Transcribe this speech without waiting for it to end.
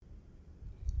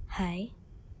Hi,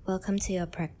 welcome to your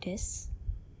practice.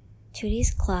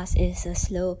 Today's class is a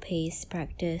slow-paced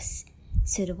practice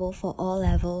suitable for all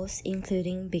levels,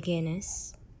 including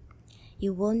beginners.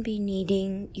 You won't be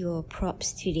needing your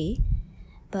props today,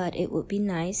 but it would be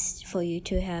nice for you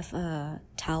to have a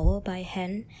towel by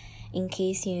hand in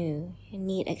case you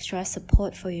need extra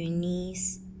support for your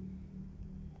knees.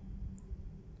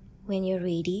 When you're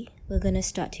ready, we're gonna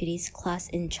start today's class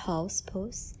in child's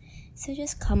pose. So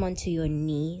just come onto your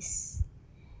knees.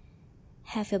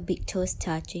 Have your big toes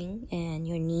touching and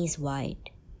your knees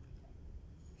wide.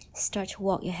 Start to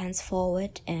walk your hands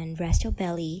forward and rest your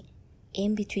belly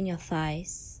in between your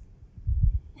thighs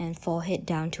and forehead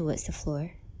down towards the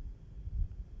floor.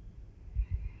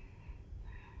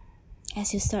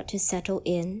 As you start to settle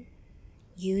in,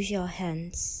 use your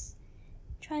hands.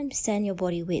 Try and send your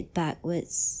body weight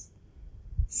backwards,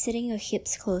 sitting your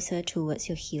hips closer towards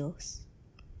your heels.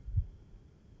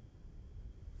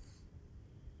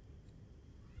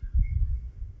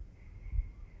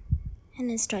 And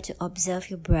then start to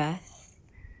observe your breath.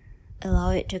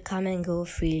 Allow it to come and go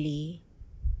freely,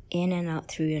 in and out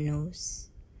through your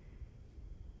nose.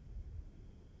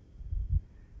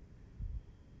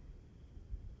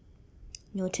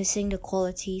 Noticing the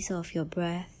qualities of your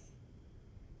breath.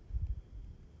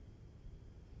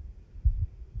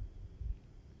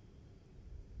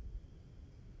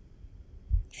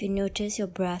 If you notice your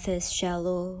breath is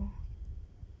shallow,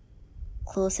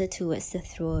 closer towards the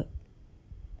throat,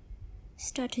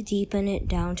 start to deepen it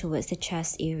down towards the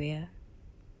chest area.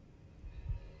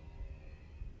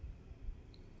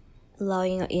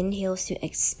 Allowing your inhales to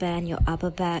expand your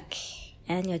upper back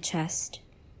and your chest,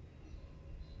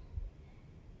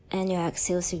 and your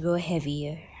exhales to grow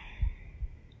heavier.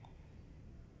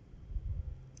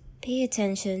 Pay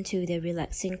attention to the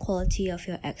relaxing quality of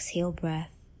your exhale breath.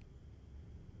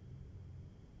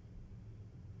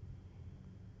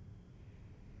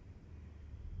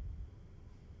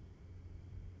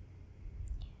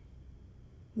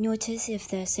 Notice if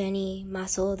there's any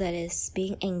muscle that is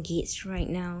being engaged right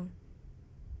now,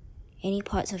 any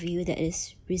parts of you that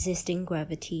is resisting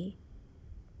gravity.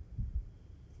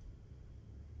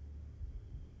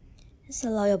 Just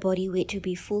allow your body weight to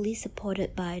be fully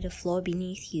supported by the floor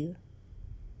beneath you.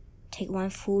 Take one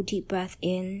full deep breath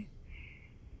in.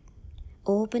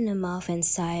 Open the mouth and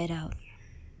sigh it out.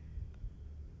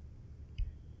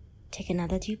 Take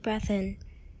another deep breath in.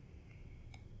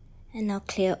 And now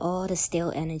clear all the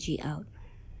stale energy out.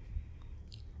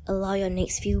 Allow your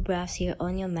next few breaths here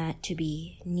on your mat to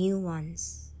be new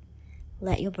ones.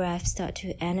 Let your breath start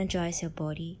to energize your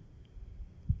body.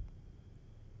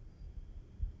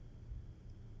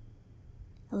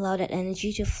 Allow that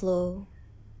energy to flow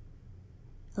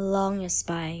along your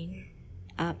spine,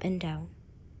 up and down.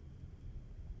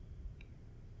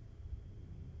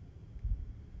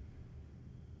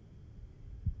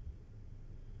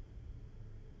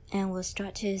 And we'll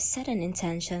start to set an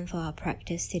intention for our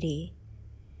practice today.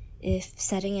 If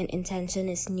setting an intention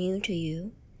is new to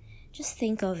you, just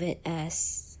think of it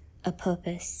as a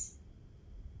purpose,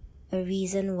 a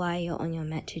reason why you're on your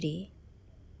mat today.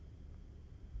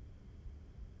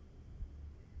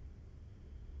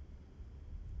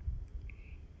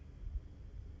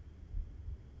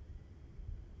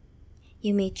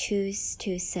 You may choose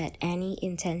to set any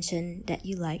intention that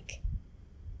you like.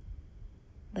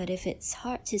 But if it's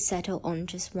hard to settle on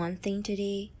just one thing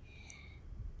today,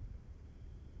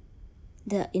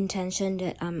 the intention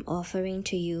that I'm offering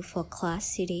to you for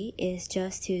class today is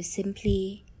just to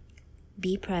simply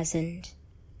be present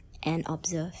and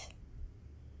observe.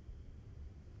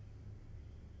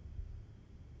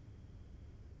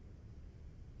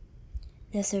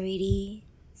 There's already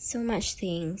so much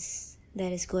things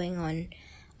that is going on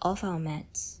off our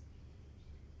mats.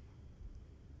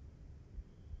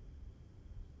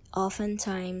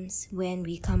 Oftentimes, when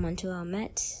we come onto our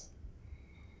mat,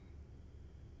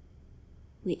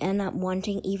 we end up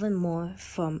wanting even more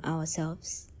from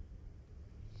ourselves.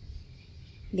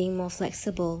 Being more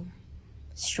flexible,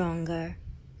 stronger.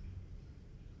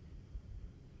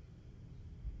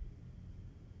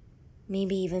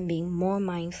 Maybe even being more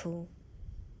mindful,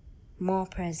 more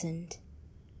present.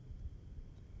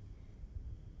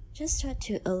 Just start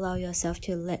to allow yourself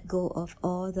to let go of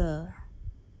all the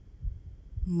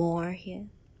more here.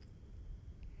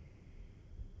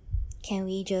 Can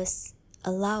we just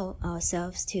allow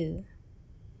ourselves to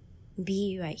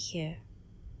be right here?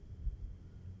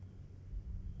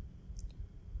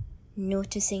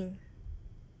 Noticing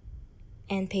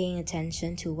and paying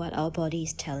attention to what our body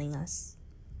is telling us.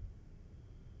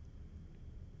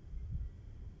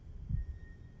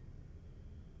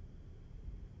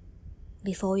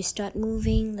 Before we start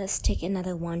moving, let's take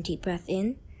another one deep breath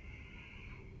in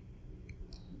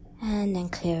and then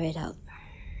clear it out.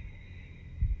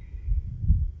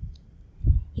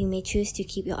 You may choose to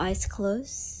keep your eyes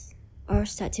closed or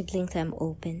start to blink them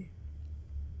open.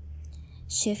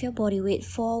 Shift your body weight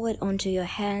forward onto your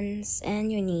hands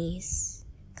and your knees,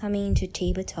 coming into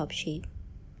tabletop shape.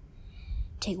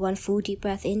 Take one full deep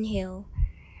breath, inhale.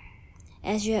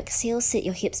 As you exhale, sit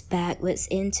your hips backwards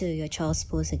into your child's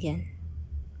pose again.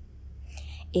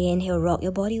 Inhale, rock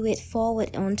your body weight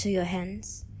forward onto your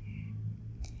hands.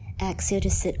 Exhale to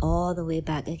sit all the way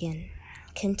back again.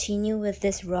 Continue with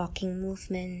this rocking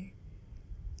movement.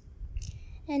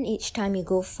 And each time you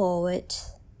go forward,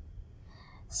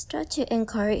 start to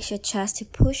encourage your chest to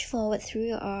push forward through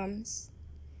your arms.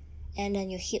 And then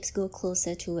your hips go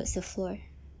closer towards the floor.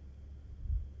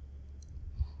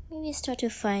 Maybe start to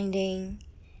finding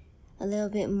a little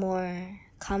bit more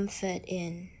comfort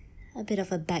in a bit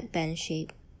of a back bend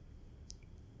shape.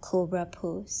 Cobra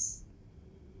pose.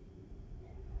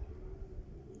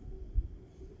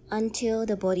 Until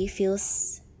the body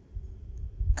feels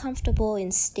comfortable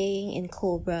in staying in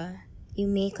Cobra, you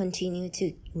may continue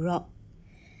to rock.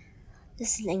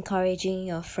 This is encouraging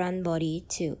your front body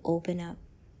to open up.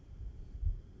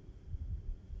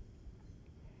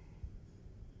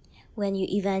 When you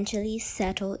eventually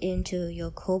settle into your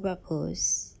Cobra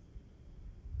pose,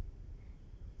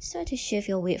 start to shift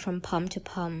your weight from palm to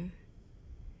palm.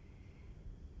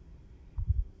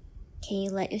 Can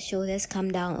you let your shoulders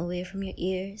come down away from your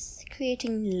ears,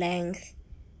 creating length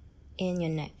in your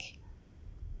neck?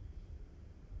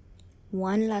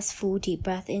 One last full deep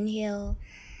breath, inhale.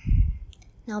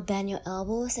 Now bend your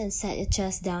elbows and set your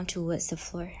chest down towards the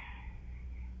floor.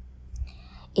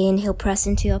 Inhale, press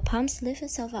into your palms, lift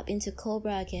yourself up into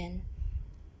Cobra again.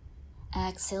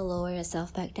 Exhale, lower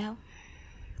yourself back down.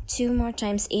 2 more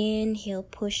times, inhale,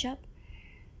 push up.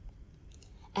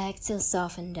 Exhale,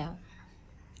 soften down.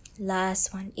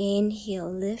 Last one,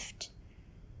 inhale, lift.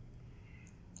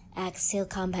 Exhale,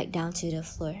 come back down to the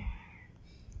floor.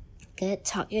 Good,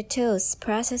 tuck your toes,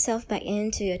 press yourself back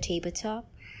into your tabletop.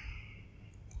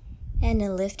 And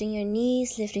then lifting your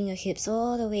knees, lifting your hips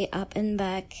all the way up and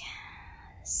back.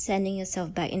 Sending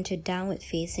yourself back into downward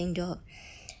facing dog.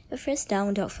 The first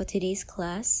down dog for today's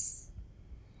class.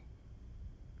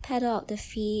 Pedal out the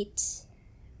feet,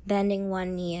 bending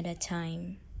one knee at a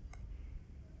time.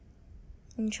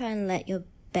 And try and let your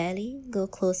belly go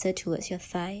closer towards your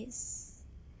thighs.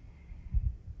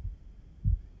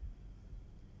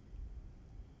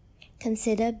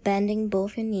 Consider bending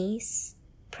both your knees,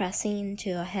 pressing into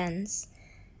your hands,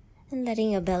 and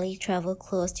letting your belly travel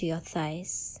close to your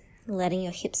thighs, letting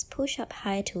your hips push up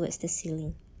high towards the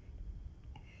ceiling.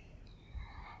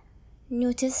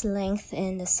 Notice length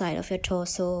in the side of your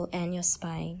torso and your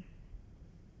spine.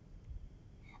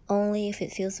 Only if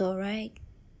it feels alright.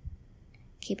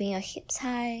 Keeping your hips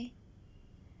high.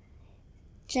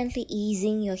 Gently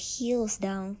easing your heels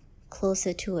down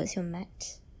closer towards your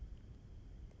mat.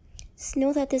 Just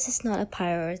know that this is not a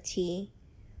priority.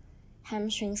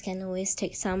 Hamstrings can always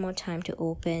take some more time to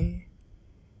open.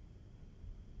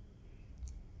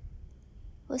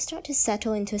 We'll start to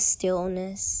settle into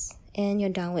stillness in your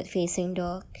downward facing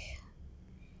dog.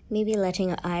 Maybe letting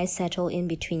your eyes settle in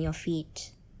between your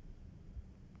feet.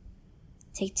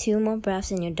 Take 2 more breaths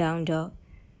in your down dog.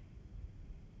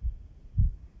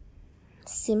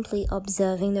 Simply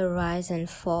observing the rise and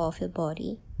fall of your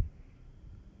body.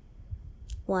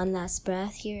 One last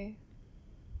breath here.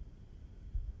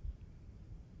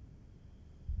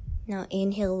 Now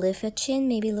inhale, lift your chin,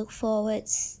 maybe look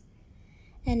forwards.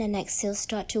 And then exhale,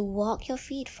 start to walk your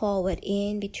feet forward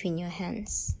in between your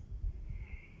hands.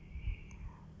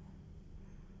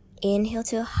 Inhale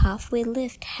to a halfway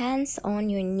lift, hands on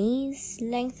your knees,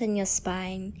 lengthen your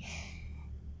spine.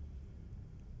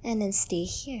 And then stay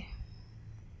here.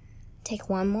 Take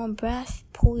 1 more breath,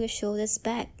 pull your shoulders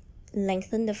back,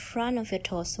 lengthen the front of your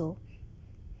torso.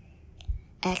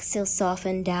 Exhale,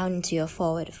 soften down into your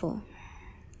forward fold.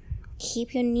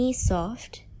 Keep your knees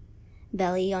soft,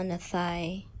 belly on the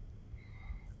thigh.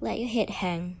 Let your head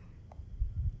hang,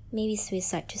 maybe sway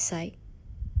side to side.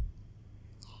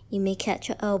 You may catch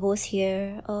your elbows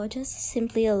here or just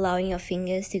simply allowing your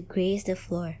fingers to graze the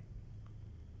floor.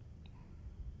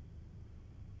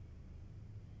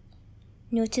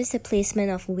 Notice the placement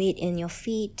of weight in your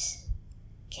feet.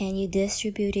 Can you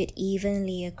distribute it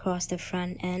evenly across the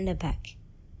front and the back?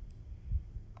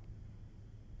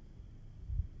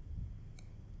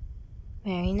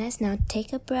 Very nice. Now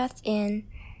take a breath in.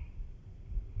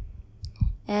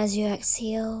 As you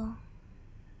exhale,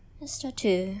 start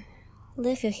to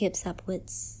lift your hips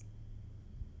upwards.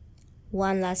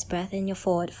 One last breath in your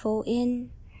forward fold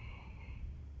in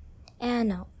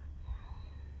and out.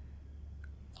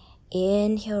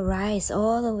 Inhale, rise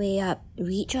all the way up.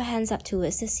 Reach your hands up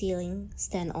towards the ceiling.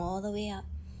 Stand all the way up.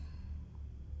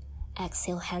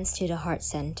 Exhale, hands to the heart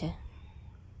center.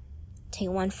 Take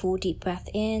one full deep breath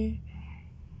in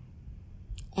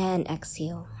and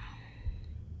exhale.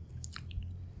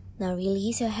 Now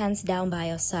release your hands down by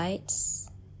your sides.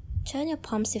 Turn your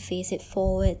palms to face it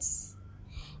forwards.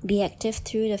 Be active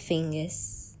through the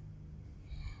fingers.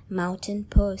 Mountain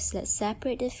pose. Let's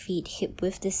separate the feet hip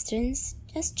width distance.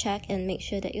 Just check and make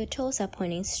sure that your toes are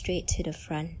pointing straight to the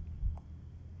front.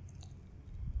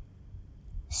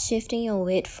 Shifting your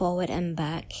weight forward and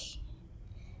back.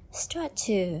 Start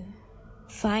to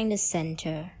find the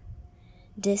center.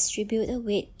 Distribute the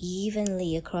weight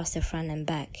evenly across the front and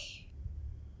back.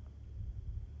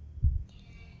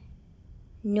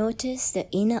 Notice the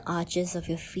inner arches of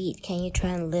your feet. Can you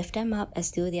try and lift them up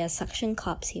as though they are suction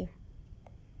cups here?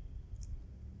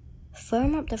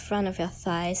 Firm up the front of your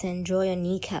thighs and draw your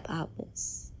kneecap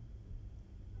outwards.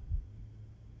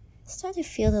 Start to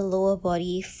feel the lower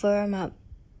body firm up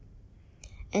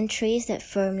and trace that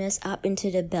firmness up into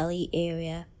the belly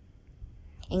area,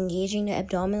 engaging the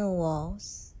abdominal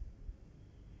walls.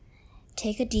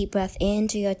 Take a deep breath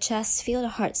into your chest. Feel the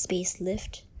heart space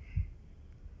lift.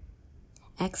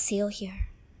 Exhale here.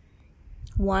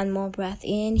 One more breath.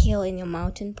 Inhale in your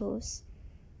mountain pose.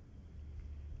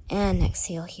 And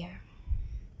exhale here.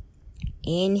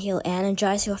 Inhale,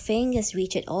 energize your fingers,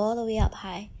 reach it all the way up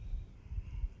high.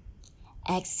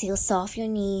 Exhale, soft your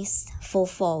knees,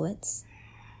 fold forwards.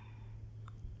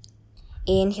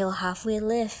 Inhale, halfway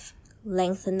lift,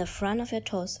 lengthen the front of your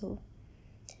torso.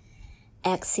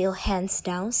 Exhale, hands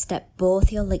down, step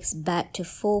both your legs back to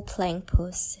full plank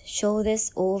pose,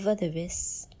 shoulders over the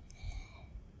wrists.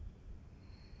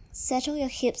 Settle your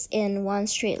hips in one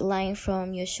straight line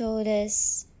from your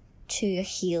shoulders to your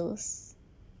heels.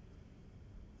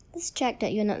 Let's check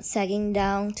that you're not sagging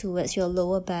down towards your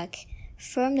lower back.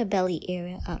 Firm the belly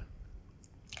area up.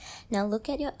 Now look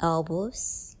at your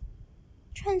elbows.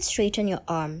 Try and straighten your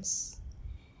arms.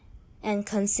 And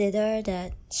consider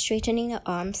that straightening the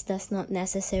arms does not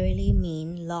necessarily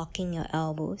mean locking your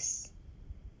elbows.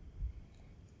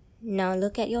 Now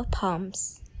look at your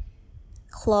palms.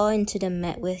 Claw into the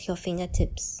mat with your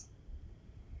fingertips.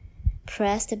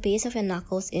 Press the base of your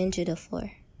knuckles into the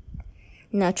floor.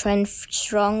 Now try and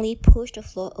strongly push the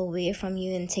floor away from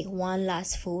you and take one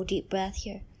last full deep breath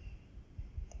here.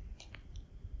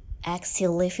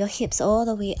 Exhale, lift your hips all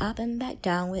the way up and back,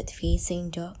 downward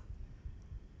facing dog.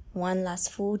 One last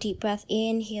full deep breath,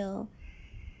 inhale.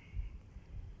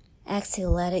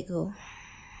 Exhale, let it go.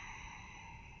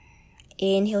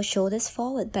 Inhale, shoulders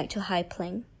forward, back to high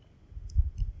plank.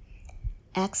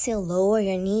 Exhale, lower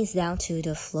your knees down to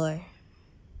the floor.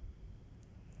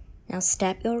 Now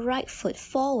step your right foot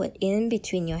forward in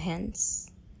between your hands.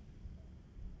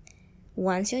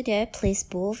 Once you're there, place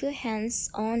both your hands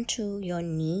onto your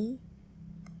knee.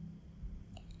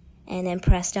 And then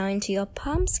press down into your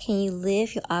palms. Can you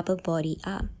lift your upper body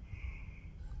up?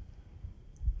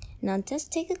 Now just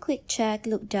take a quick check,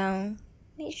 look down.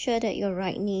 Make sure that your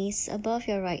right knee is above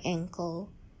your right ankle.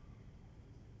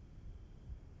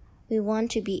 We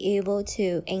want to be able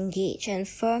to engage and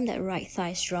firm that right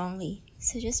thigh strongly.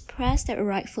 So just press that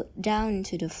right foot down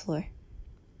into the floor.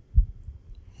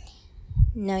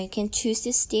 Now you can choose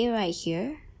to stay right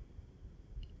here.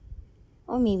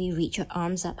 Or maybe reach your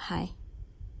arms up high.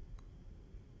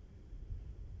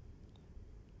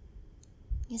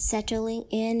 You're settling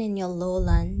in your low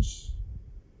lunge.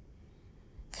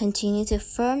 Continue to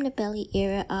firm the belly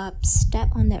area up. Step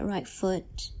on that right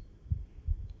foot.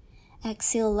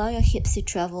 Exhale, allow your hips to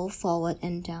travel forward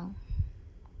and down.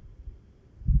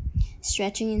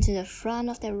 Stretching into the front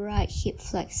of the right hip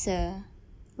flexor,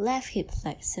 left hip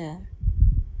flexor.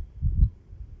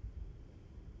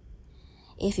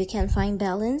 If you can find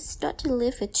balance, start to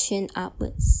lift your chin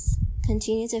upwards.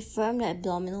 Continue to firm the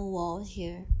abdominal wall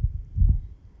here.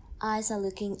 Eyes are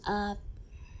looking up.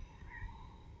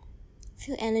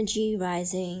 Feel energy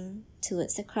rising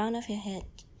towards the crown of your head,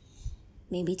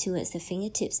 maybe towards the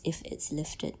fingertips if it's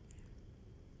lifted.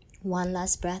 One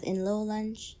last breath in low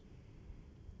lunge.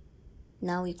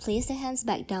 Now we place the hands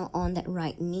back down on that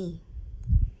right knee.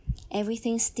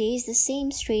 Everything stays the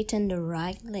same. Straighten the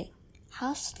right leg.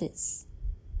 Half splits.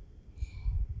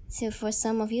 So for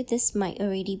some of you, this might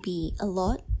already be a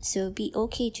lot. So be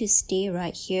okay to stay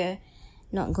right here,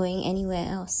 not going anywhere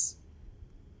else.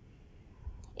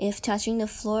 If touching the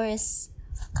floor is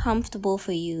comfortable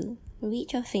for you,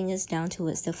 reach your fingers down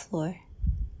towards the floor.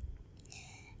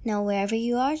 Now wherever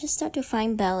you are, just start to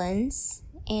find balance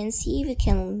and see if you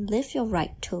can lift your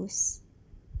right toes,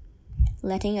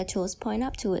 letting your toes point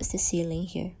up towards the ceiling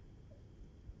here.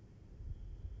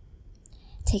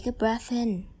 Take a breath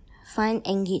in. Find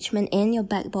engagement in your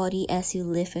back body as you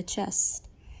lift your chest.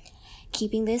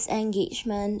 Keeping this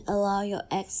engagement, allow your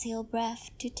exhale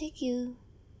breath to take you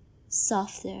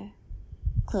softer,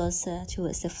 closer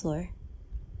towards the floor.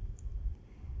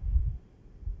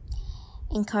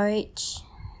 Encourage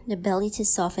the belly to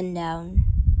soften down.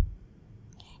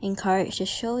 Encourage the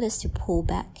shoulders to pull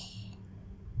back.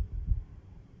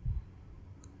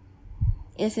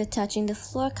 If you're touching the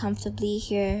floor comfortably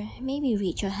here, maybe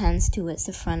reach your hands towards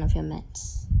the front of your mat.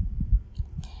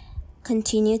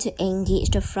 Continue to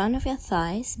engage the front of your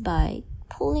thighs by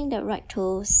pulling the right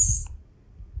toes,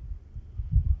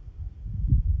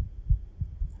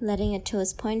 letting your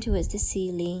toes point towards the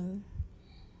ceiling.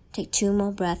 Take 2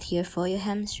 more breaths here for your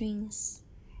hamstrings.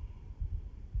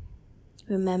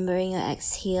 Remembering your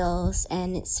exhales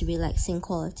and its relaxing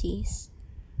qualities.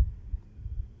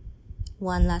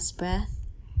 1 last breath.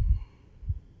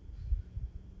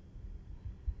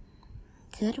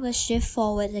 Good. We'll shift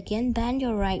forward again. Bend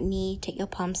your right knee. Take your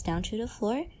palms down to the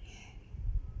floor.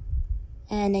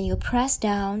 And then you press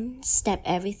down. Step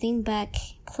everything back.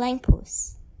 Plank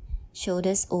pose.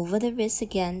 Shoulders over the wrists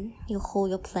again. You hold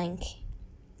your plank.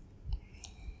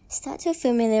 Start to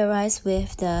familiarize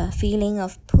with the feeling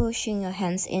of pushing your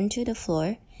hands into the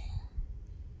floor.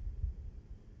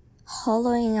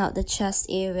 Hollowing out the chest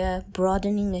area.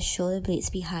 Broadening the shoulder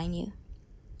blades behind you.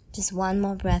 Just 1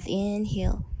 more breath.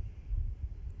 Inhale.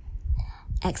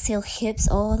 Exhale, hips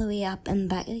all the way up and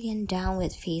back again,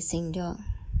 downward facing dog.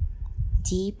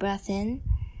 Deep breath in.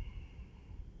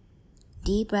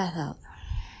 Deep breath out.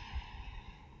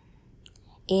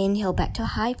 Inhale back to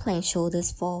high plank,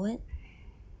 shoulders forward.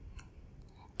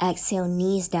 Exhale,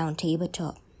 knees down,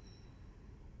 tabletop.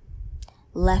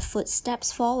 Left foot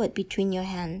steps forward between your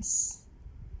hands.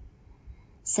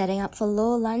 Setting up for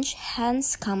low lunge,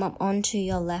 hands come up onto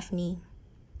your left knee.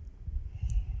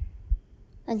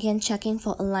 Again, checking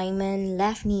for alignment,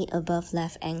 left knee above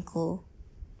left ankle.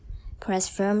 Press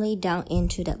firmly down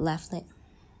into that left leg.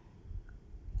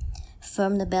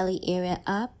 Firm the belly area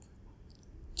up.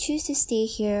 Choose to stay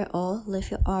here or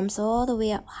lift your arms all the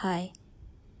way up high.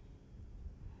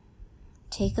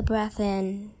 Take a breath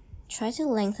in. Try to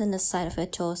lengthen the side of your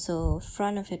torso,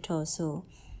 front of your torso.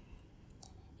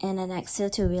 And then exhale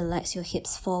to relax your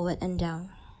hips forward and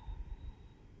down.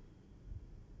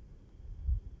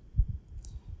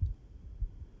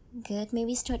 Good.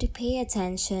 Maybe start to pay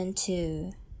attention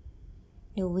to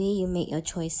the way you make your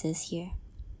choices here.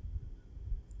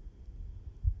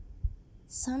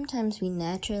 Sometimes we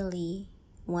naturally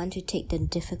want to take the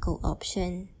difficult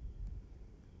option.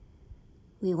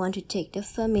 We want to take the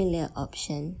familiar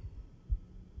option.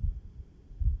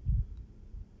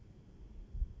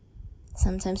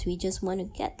 Sometimes we just want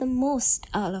to get the most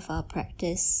out of our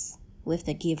practice with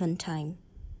the given time.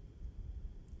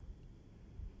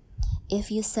 If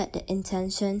you set the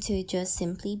intention to just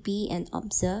simply be and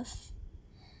observe,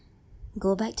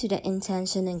 go back to that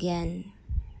intention again.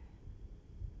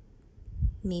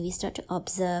 Maybe start to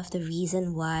observe the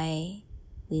reason why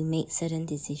we make certain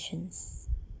decisions.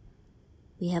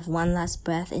 We have 1 last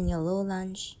breath in your low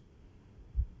lunge.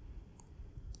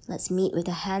 Let's meet with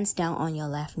the hands down on your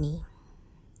left knee.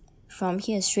 From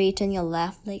here, straighten your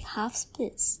left leg, half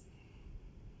splits.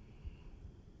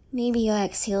 Maybe your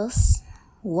exhales.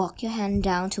 Walk your hand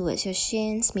down towards your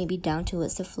shins, maybe down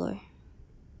towards the floor.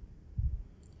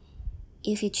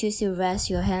 If you choose to rest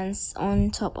your hands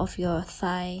on top of your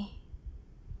thigh,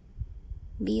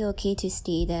 be okay to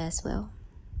stay there as well.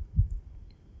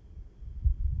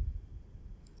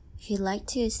 If you'd like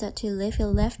to, start to lift your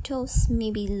left toes,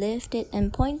 maybe lift it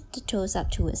and point the toes up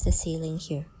towards the ceiling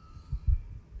here.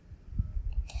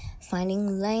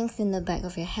 Finding length in the back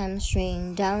of your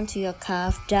hamstring, down to your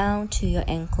calf, down to your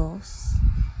ankles.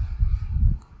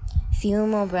 Few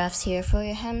more breaths here for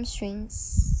your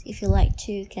hamstrings. If you like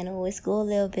to, you can always go a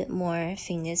little bit more,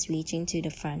 fingers reaching to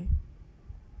the front.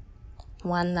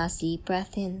 1 last deep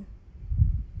breath in.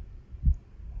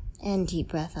 And deep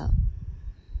breath out.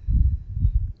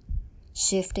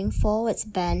 Shifting forwards,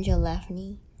 bend your left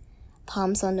knee.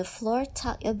 Palms on the floor,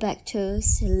 tuck your back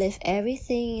toes, lift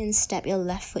everything and step your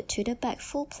left foot to the back,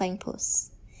 full plank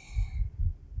pose.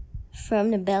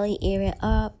 Firm the belly area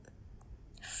up.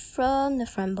 From the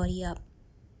front body up.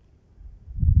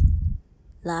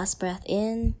 Last breath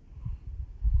in.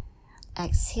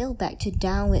 Exhale back to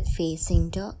downward facing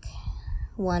dog.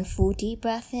 1 full deep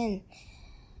breath in.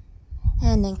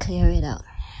 And then clear it out.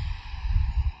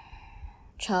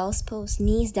 Child's pose,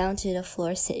 knees down to the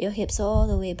floor, sit your hips all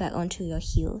the way back onto your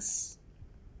heels.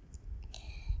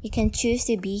 You can choose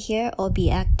to be here or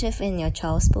be active in your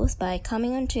child's pose by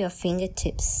coming onto your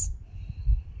fingertips.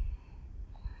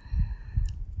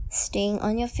 Staying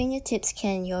on your fingertips,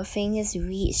 can your fingers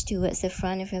reach towards the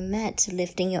front of your mat,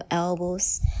 lifting your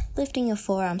elbows, lifting your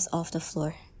forearms off the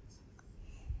floor.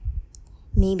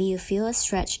 Maybe you feel a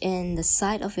stretch in the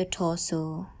side of your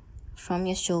torso, from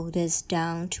your shoulders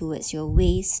down towards your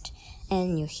waist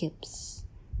and your hips.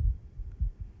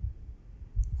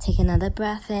 Take another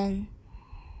breath in.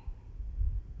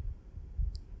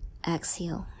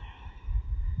 Exhale.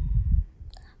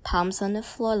 Palms on the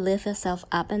floor, lift yourself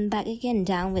up and back again,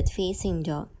 downward facing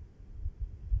dog.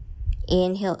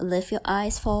 Inhale, lift your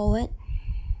eyes forward.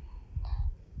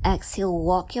 Exhale,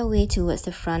 walk your way towards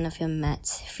the front of your mat,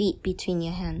 feet between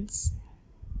your hands.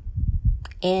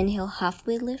 Inhale,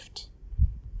 halfway lift.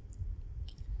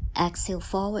 Exhale,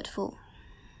 forward fold.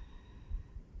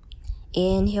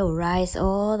 Inhale, rise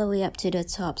all the way up to the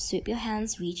top. Sweep your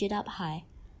hands, reach it up high.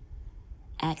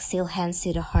 Exhale, hands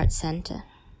to the heart center.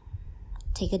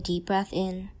 Take a deep breath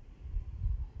in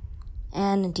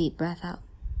and a deep breath out.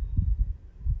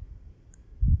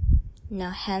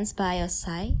 Now hands by your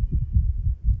side.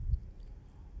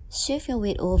 Shift your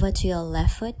weight over to your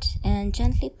left foot and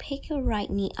gently pick your right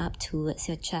knee up towards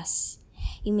your chest.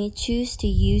 You may choose to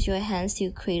use your hands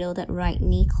to cradle that right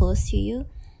knee close to you,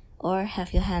 or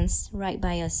have your hands right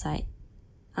by your side.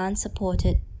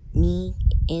 Unsupported, knee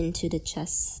into the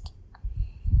chest.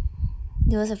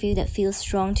 Those of you that feel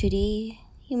strong today,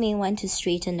 you may want to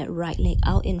straighten that right leg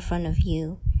out in front of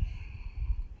you.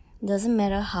 Doesn't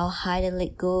matter how high the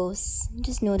leg goes,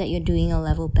 just know that you're doing your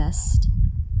level best.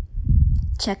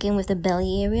 Check in with the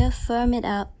belly area, firm it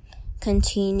up.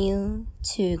 Continue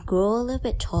to grow a little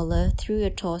bit taller through your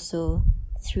torso,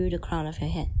 through the crown of your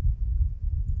head.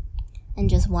 And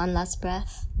just one last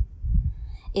breath.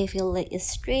 If your leg is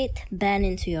straight, bend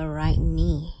into your right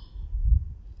knee.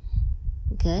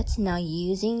 Good. Now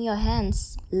using your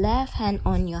hands, left hand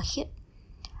on your hip,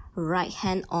 right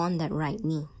hand on that right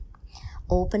knee.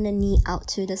 Open the knee out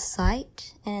to the side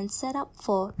and set up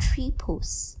for tree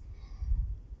pose.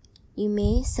 You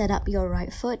may set up your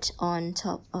right foot on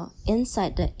top or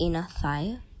inside the inner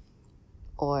thigh,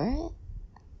 or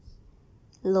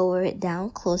lower it down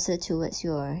closer towards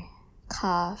your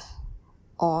calf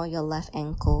or your left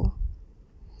ankle.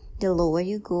 The lower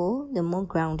you go, the more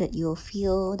grounded you'll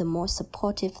feel, the more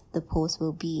supportive the pose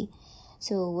will be.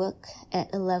 So work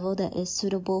at a level that is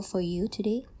suitable for you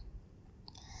today.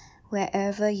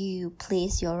 Wherever you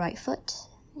place your right foot,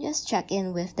 just check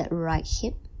in with that right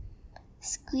hip.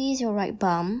 Squeeze your right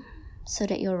bum so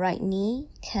that your right knee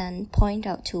can point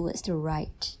out towards the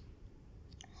right.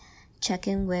 Check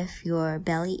in with your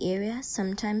belly area.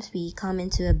 Sometimes we come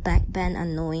into a back bend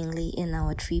unknowingly in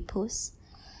our tree pose.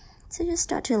 So just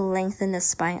start to lengthen the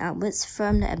spine upwards,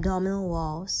 firm the abdominal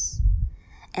walls.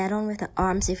 Add on with the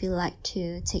arms if you like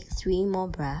to. Take 3 more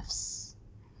breaths.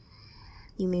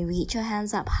 You may reach your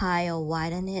hands up high or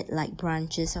widen it like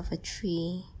branches of a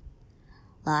tree.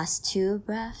 Last 2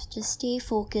 breaths. Just stay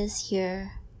focused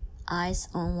here. Eyes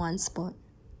on one spot.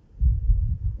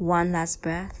 One last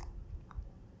breath.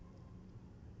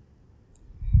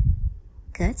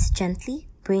 Good. Gently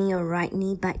bring your right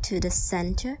knee back to the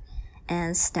center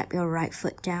and step your right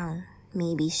foot down.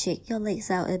 Maybe shake your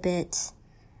legs out a bit.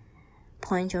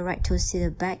 Point your right toes to the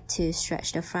back to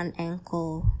stretch the front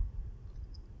ankle.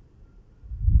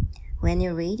 When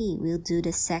you're ready, we'll do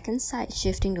the second side,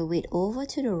 shifting the weight over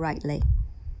to the right leg.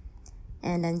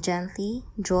 And then gently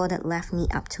draw that left knee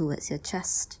up towards your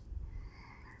chest.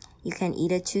 You can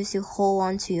either choose to hold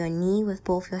on to your knee with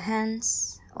both your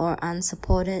hands or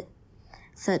unsupported.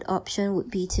 Third option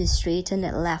would be to straighten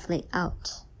that left leg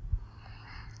out.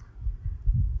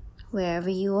 Wherever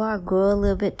you are, grow a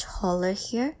little bit taller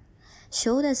here.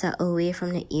 Shoulders are away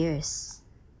from the ears.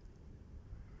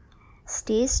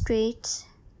 Stay straight.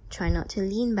 Try not to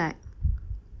lean back.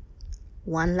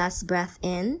 One last breath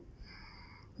in.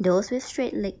 Those with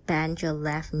straight leg, bend your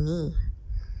left knee.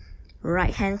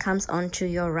 Right hand comes onto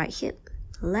your right hip.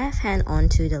 Left hand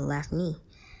onto the left knee.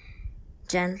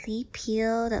 Gently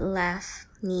peel that left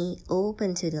knee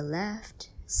open to the left.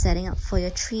 Setting up for your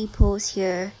tree pose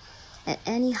here at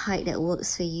any height that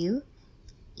works for you,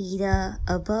 either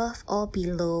above or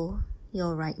below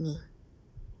your right knee.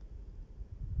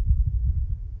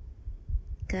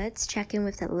 Good. Check in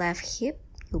with that left hip.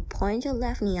 You'll point your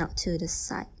left knee out to the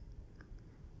side.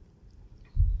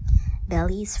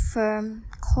 Belly is firm,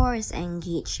 core is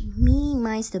engaged.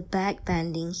 Minimize the back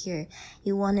bending here.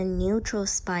 You want a neutral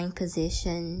spine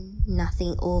position,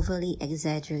 nothing overly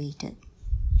exaggerated.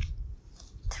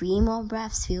 3 more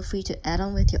breaths. Feel free to add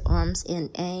on with your arms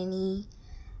in any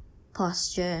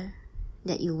posture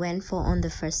that you went for on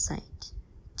the first side.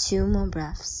 2 more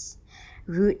breaths.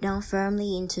 Root down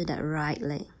firmly into that right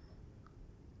leg.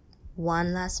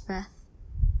 1 last breath.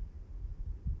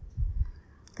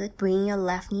 Good. Bring your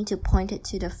left knee to point it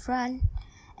to the front,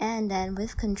 and then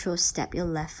with control, step your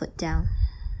left foot down.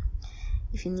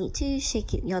 If you need to,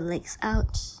 shake your legs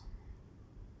out.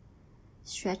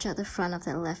 Stretch out the front of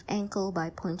that left ankle by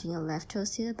pointing your left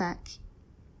toes to the back.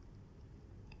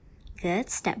 Good.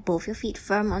 Step both your feet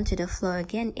firm onto the floor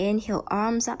again. Inhale,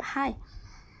 arms up high.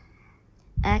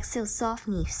 Exhale, soft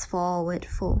knees forward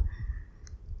fold.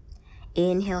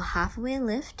 Inhale, halfway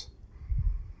lift.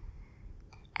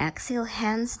 Exhale,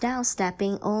 hands down,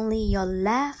 stepping only your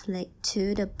left leg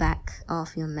to the back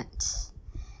of your mat.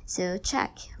 So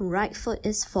check. Right foot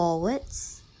is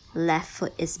forwards, left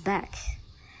foot is back.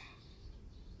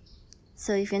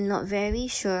 So if you're not very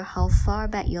sure how far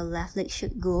back your left leg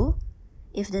should go,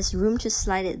 if there's room to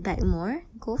slide it back more,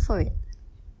 go for it.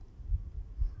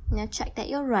 Now check that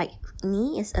your right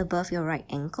knee is above your right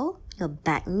ankle. Your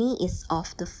back knee is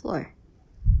off the floor.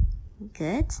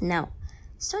 Good. Now,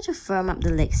 start to firm up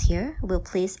the legs here. We'll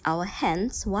place our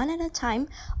hands one at a time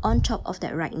on top of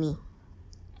that right knee.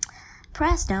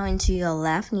 Press down into your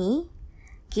left knee.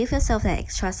 Give yourself that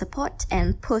extra support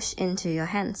and push into your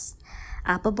hands.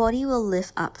 Upper body will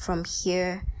lift up from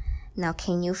here. Now,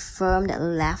 can you firm that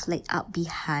left leg up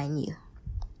behind you?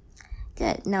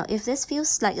 Good. Now, if this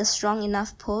feels like a strong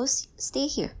enough pose, stay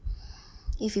here.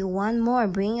 If you want more,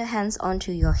 bring your hands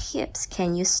onto your hips.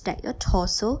 Can you stack your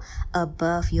torso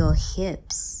above your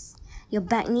hips? Your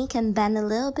back knee can bend a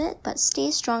little bit, but stay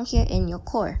strong here in your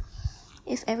core.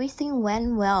 If everything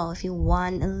went well, if you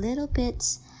want a little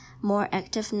bit more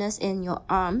activeness in your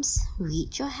arms,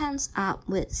 reach your hands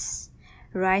upwards.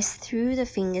 Rise through the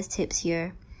fingertips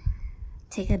here.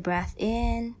 Take a breath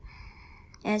in.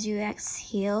 As you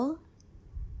exhale,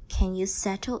 can you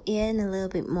settle in a little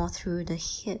bit more through the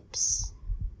hips?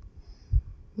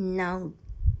 Now,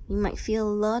 you might feel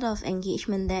a lot of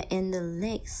engagement there in the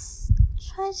legs.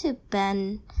 Try to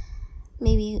bend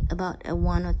maybe about a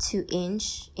 1 or 2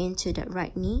 inch into that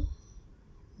right knee.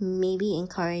 Maybe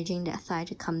encouraging that thigh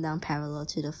to come down parallel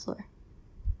to the floor.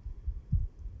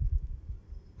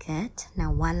 Good.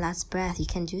 Now, 1 last breath. You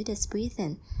can do this. Breathe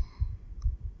in.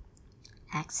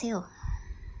 Exhale.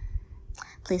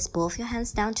 Place both your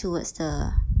hands down towards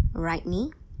the right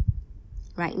knee.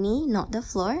 Right knee, not the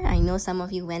floor. I know some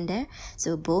of you went there.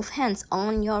 So both hands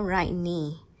on your right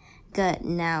knee. Good.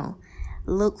 Now,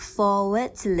 look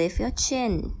forward to lift your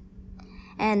chin.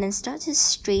 And then start to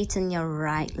straighten your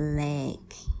right leg.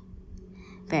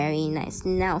 Very nice.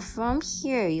 Now, from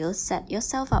here, you'll set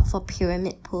yourself up for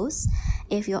pyramid pose.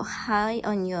 If you're high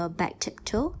on your back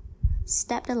tiptoe,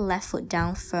 step the left foot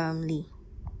down firmly.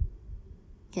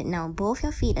 Good. Now, both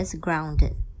your feet is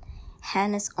grounded.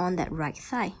 Hand is on that right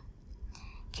thigh.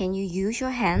 Can you use your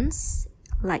hands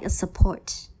like a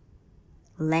support?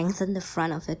 Lengthen the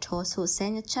front of your torso,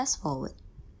 send your chest forward.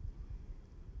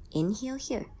 Inhale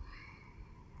here.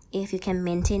 If you can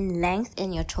maintain length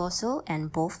in your torso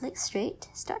and both legs straight,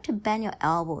 start to bend your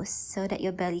elbows so that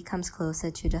your belly comes closer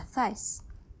to the thighs.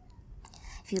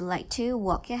 If you like to,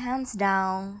 walk your hands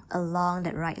down along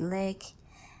that right leg.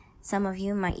 Some of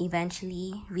you might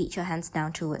eventually reach your hands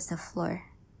down towards the floor.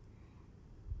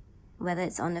 Whether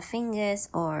it's on the fingers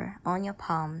or on your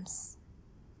palms.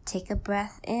 Take a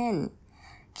breath in.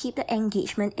 Keep the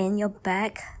engagement in your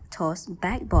back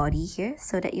body here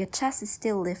so that your chest is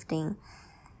still lifting.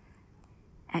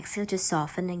 Exhale to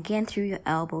soften again through your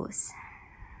elbows.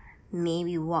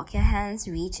 Maybe walk your hands,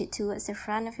 reach it towards the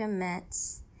front of your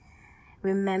mats.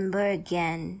 Remember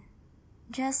again,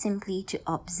 just simply to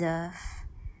observe.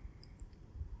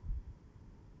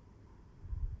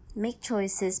 Make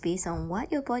choices based on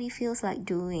what your body feels like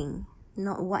doing,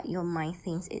 not what your mind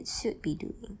thinks it should be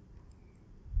doing.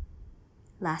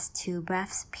 Last 2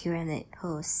 breaths, pyramid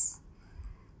pose.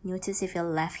 Notice if your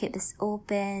left hip is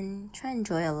open. Try and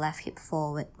draw your left hip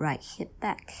forward, right hip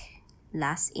back.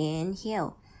 Last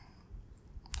inhale.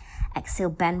 Exhale,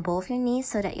 bend both your knees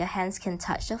so that your hands can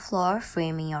touch the floor,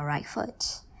 framing your right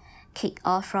foot. Kick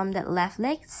off from that left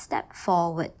leg, step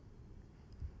forward.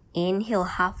 Inhale,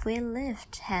 halfway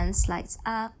lift, hands slides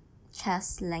up,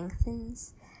 chest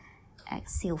lengthens.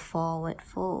 Exhale, forward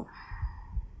fold.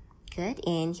 Good.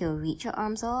 Inhale, reach your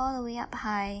arms all the way up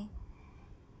high.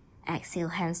 Exhale,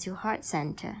 hands to heart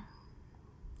center.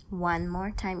 1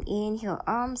 more time. Inhale,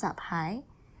 arms up high.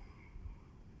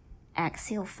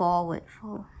 Exhale, forward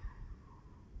fold.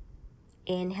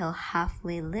 Inhale,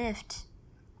 halfway lift.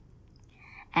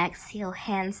 Exhale,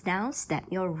 hands down, step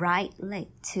your right leg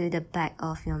to the back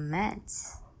of your mat.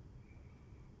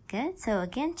 Good, so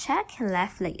again, check,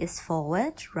 left leg is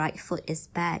forward, right foot is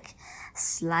back.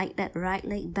 Slide that right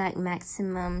leg back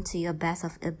maximum to your best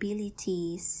of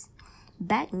abilities.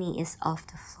 Back knee is off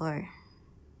the floor.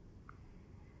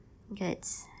 Good.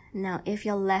 Now, if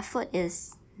your left foot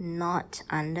is not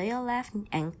under your left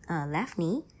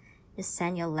knee, just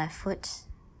send your left foot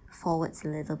forwards a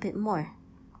little bit more.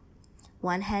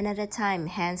 One hand at a time,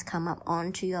 hands come up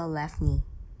onto your left knee.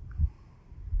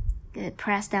 Good.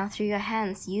 Press down through your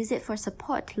hands. Use it for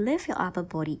support. Lift your upper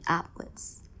body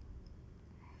upwards.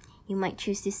 You might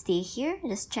choose to stay here.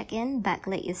 Just check in. Back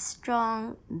leg is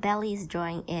strong. Belly is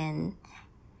drawing in.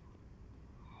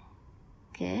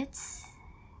 Good.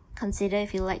 Consider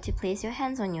if you like to place your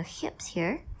hands on your hips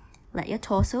here. Let your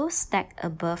torso stack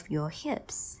above your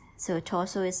hips. So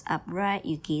torso is upright.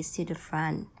 You gaze to the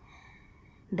front.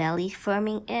 Belly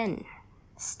firming in.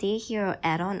 Stay here or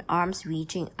add on arms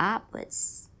reaching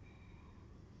upwards.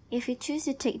 If you choose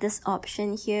to take this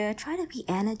option here, try to be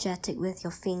energetic with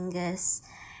your fingers.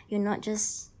 You're not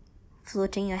just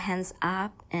floating your hands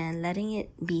up and letting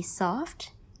it be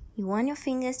soft. You want your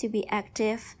fingers to be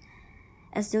active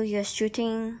as though you're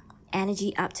shooting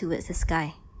energy up towards the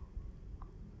sky.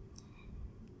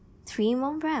 3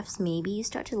 more breaths. Maybe you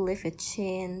start to lift your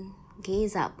chin,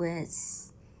 gaze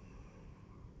upwards.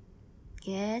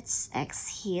 Good.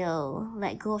 Exhale.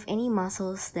 Let go of any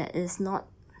muscles that is not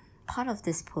part of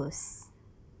this pose.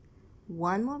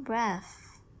 1 more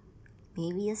breath.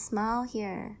 Maybe a smile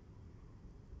here.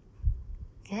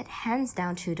 Good. Hands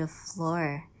down to the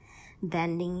floor.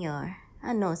 Bending your...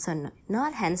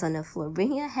 not hands on the floor.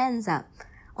 Bring your hands up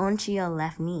onto your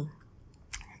left knee.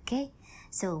 Okay.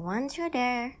 So once you're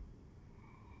there,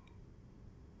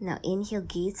 now inhale,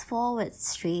 gaze forward.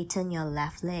 Straighten your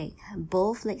left leg.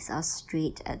 Both legs are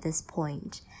straight at this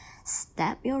point.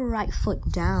 Step your right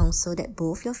foot down so that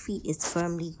both your feet is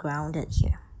firmly grounded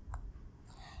here.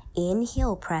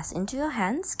 Inhale, press into your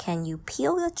hands. Can you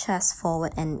peel your chest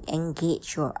forward and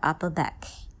engage your upper back?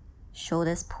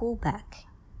 Shoulders pull back.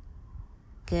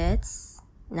 Good.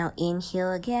 Now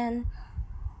inhale again.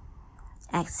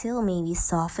 Exhale, maybe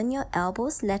soften your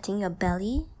elbows, letting your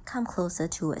belly come closer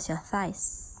towards your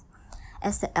thighs.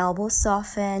 As the elbows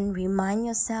soften, remind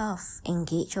yourself,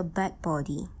 engage your back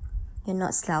body. You're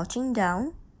not slouching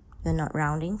down. You're not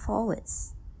rounding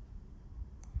forwards.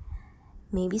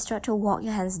 Maybe start to walk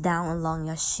your hands down along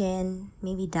your shin,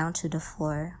 maybe down to the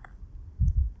floor.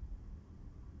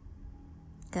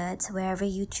 Good. Wherever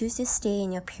you choose to stay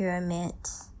in your pyramid,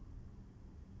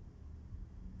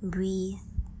 breathe.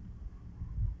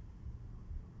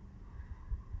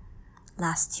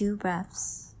 Last 2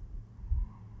 breaths.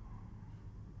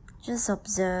 Just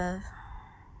observe.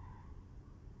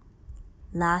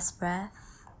 Last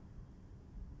breath.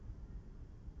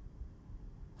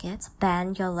 Good.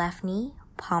 Bend your left knee,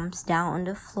 palms down on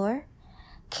the floor.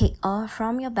 Kick off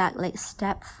from your back leg,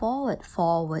 step forward,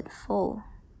 forward fold.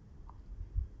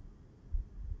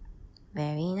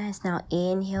 Very nice. Now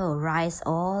inhale, rise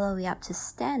all the way up to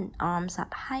stand, arms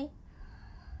up high.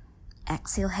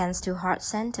 Exhale, hands to heart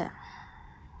center.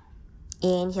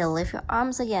 Inhale, lift your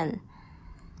arms again.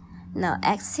 Now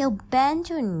exhale, bend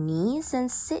your knees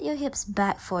and sit your hips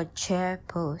back for chair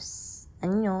pose.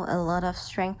 And a lot of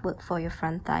strength work for your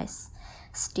front thighs.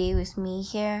 Stay with me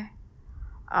here.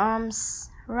 Arms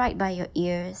right by your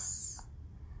ears.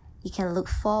 You can look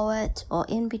forward or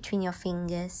in between your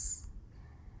fingers.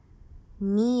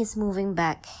 Knees moving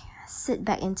back. Sit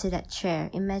back into that chair.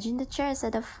 Imagine the chair is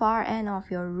at the far end of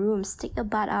your room. Stick your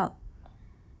butt out.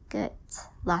 Good.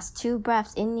 Last 2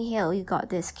 breaths. Inhale, you got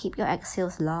this. Keep your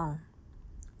exhales long.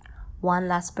 1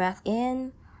 last breath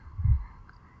in.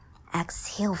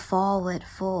 Exhale, forward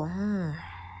fold.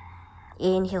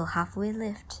 Inhale, halfway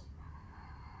lift.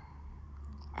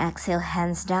 Exhale,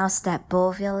 hands down. Step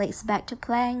both your legs back to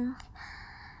plank.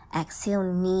 Exhale,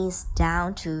 knees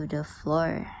down to the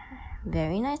floor.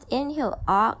 Very nice. Inhale,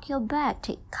 arc your back.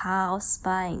 Take cow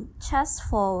spine. Chest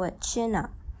forward, chin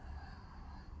up.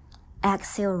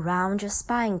 Exhale, round your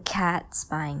spine, cat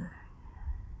spine.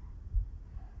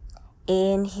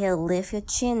 Inhale, lift your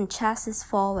chin, chest is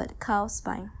forward, cow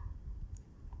spine.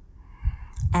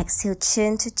 Exhale,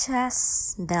 chin to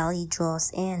chest, belly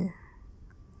draws in.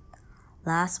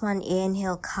 Last one,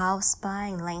 inhale, cow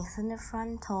spine, lengthen the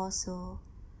front torso.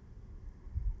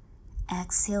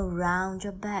 Exhale, round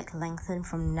your back, lengthen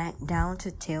from neck down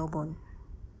to tailbone.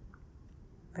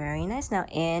 Very nice. Now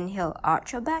inhale,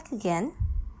 arch your back again.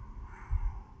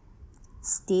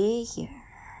 Stay here.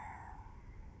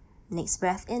 Next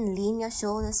breath in, lean your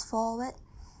shoulders forward.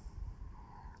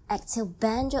 Exhale,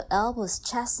 bend your elbows,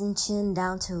 chest and chin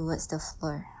down towards the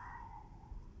floor.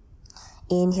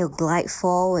 Inhale, glide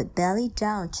forward, belly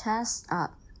down, chest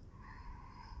up.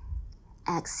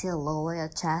 Exhale, lower your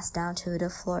chest down to the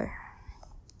floor.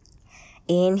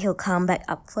 Inhale, come back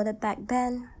up for the back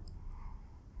bend.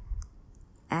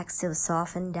 Exhale,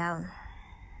 soften down.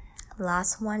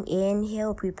 Last one,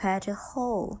 inhale, prepare to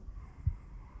hold.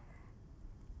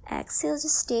 Exhale,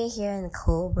 just stay here in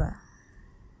cobra.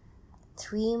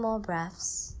 3 more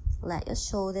breaths. Let your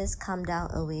shoulders come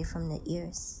down away from the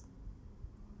ears.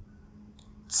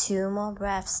 2 more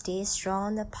breaths. Stay strong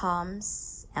on the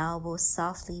palms. Elbows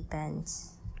softly bent.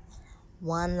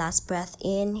 1 last breath.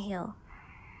 Inhale.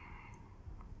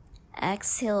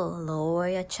 Exhale. Lower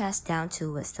your chest down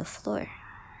towards the floor.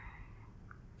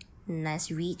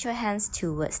 Nice. Reach your hands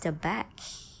towards the back.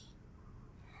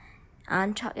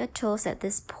 Untuck your toes at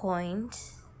this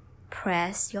point.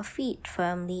 Press your feet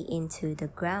firmly into the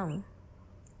ground.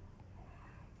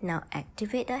 Now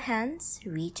activate the hands,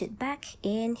 reach it back.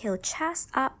 Inhale, chest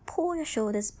up, pull your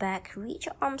shoulders back, reach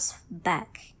your arms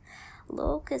back.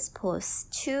 Locust pose,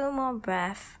 2 more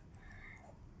breaths.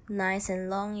 Nice and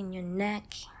long in your neck.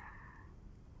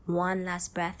 1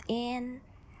 last breath in.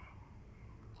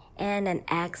 And then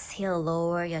exhale,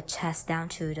 lower your chest down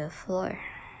to the floor.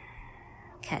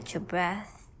 Catch your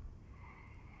breath.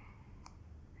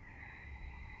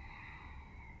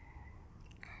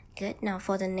 Good. Now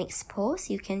for the next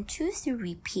pose, you can choose to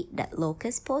repeat that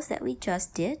locust pose that we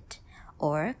just did,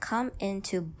 or come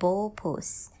into bow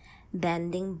pose,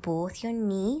 bending both your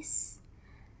knees.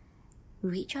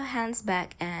 Reach your hands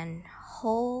back and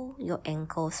hold your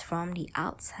ankles from the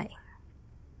outside.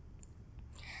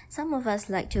 Some of us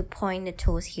like to point the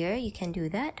toes here. You can do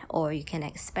that, or you can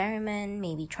experiment,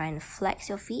 maybe try and flex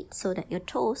your feet so that your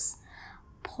toes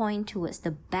point towards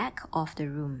the back of the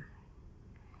room.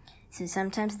 So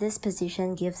sometimes this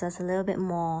position gives us a little bit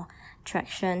more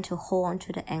traction to hold on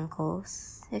to the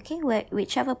ankles. Okay,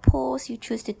 whichever pose you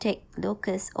choose to take,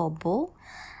 locust or bow.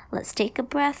 Let's take a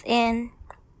breath in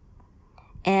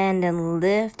and then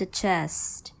lift the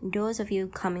chest. Those of you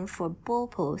coming for bow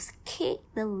pose, kick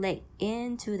the leg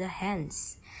into the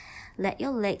hands. Let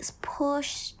your legs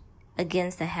push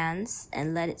against the hands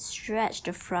and let it stretch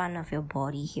the front of your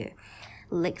body here.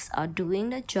 Legs are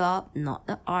doing the job, not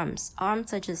the arms.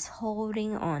 Arms are just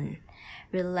holding on.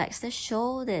 Relax the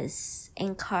shoulders.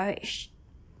 Encourage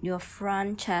your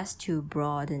front chest to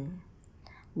broaden.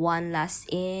 1 last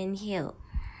inhale.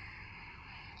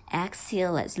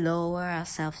 Exhale, let's lower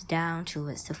ourselves down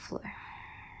towards the floor.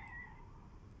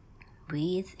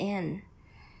 Breathe in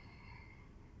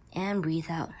and breathe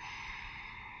out.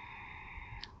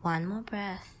 1 more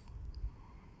breath.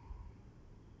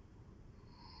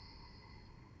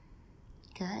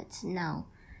 Good. Now,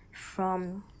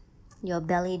 from your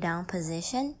belly down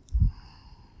position,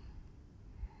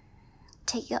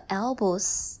 take your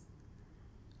elbows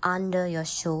under your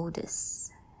shoulders.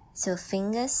 So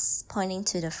fingers pointing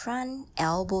to the front,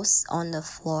 elbows on the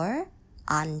floor,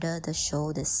 under the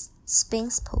shoulders.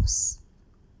 Sphinx pose.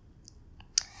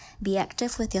 Be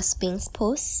active with your Sphinx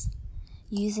pose,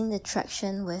 using the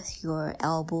traction with your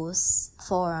elbows,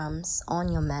 forearms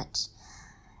on your mat.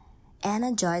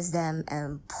 Energize them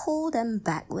and pull them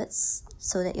backwards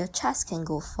so that your chest can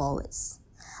go forwards.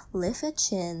 Lift your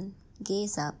chin,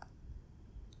 gaze up.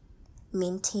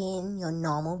 Maintain your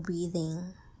normal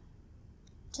breathing.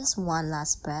 Just 1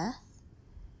 last breath.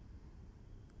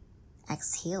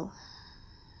 Exhale.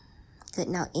 Good.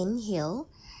 Now inhale.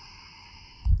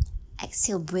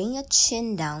 Exhale, bring your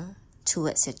chin down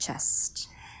towards your chest.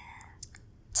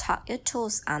 Tuck your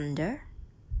toes under.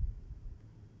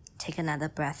 Take another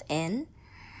breath in.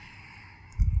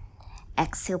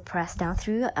 Exhale, press down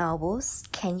through your elbows.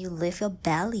 Can you lift your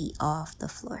belly off the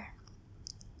floor?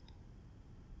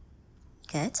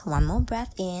 Good. 1 more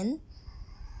breath in.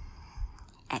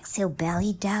 Exhale,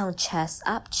 belly down, chest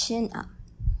up, chin up.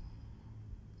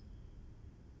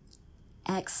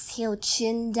 Exhale,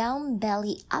 chin down,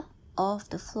 belly up off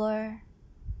the floor.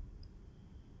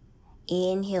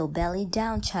 Inhale, belly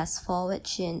down, chest forward,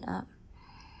 chin up.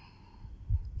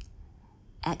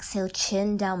 Exhale,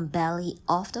 chin down, belly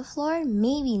off the floor,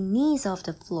 maybe knees off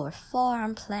the floor,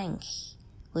 forearm plank.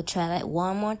 We'll try that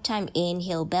 1 more time.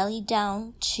 Inhale, belly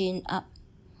down, chin up.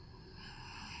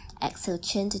 Exhale,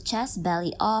 chin to chest,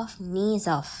 belly off, knees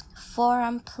off,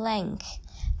 forearm plank.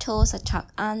 Toes are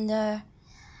tucked under.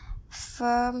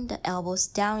 Firm the elbows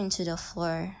down into the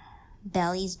floor.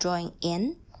 Belly is drawing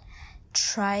in.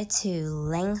 Try to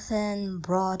lengthen,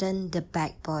 broaden the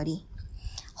back body.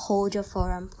 Hold your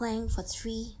forearm plank for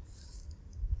 3,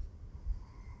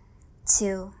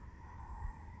 2,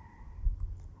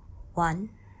 1.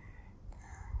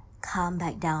 Come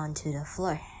back down to the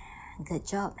floor. Good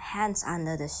job. Hands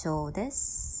under the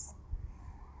shoulders.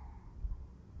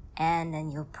 And then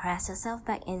you press yourself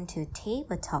back into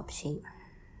tabletop shape.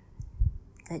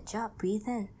 Good job. Breathe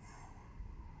in.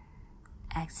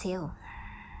 Exhale.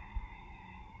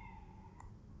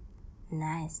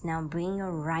 Nice. Now bring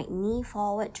your right knee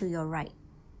forward to your right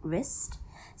wrist,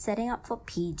 setting up for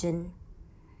pigeon.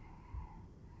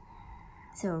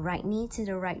 So right knee to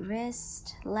the right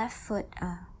wrist, right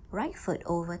foot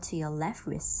over to your left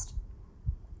wrist.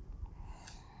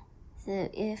 So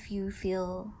if you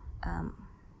feel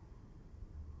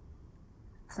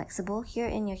flexible here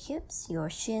in your hips, your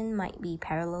shin might be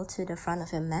parallel to the front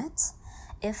of your mat.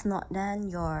 If not, then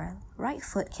your right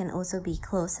foot can also be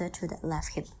closer to the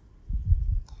left hip.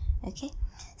 Okay,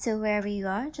 so wherever you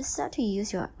are, just start to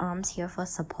use your arms here for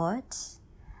support.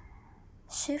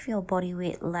 Shift your body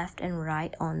weight left and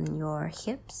right on your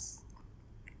hips.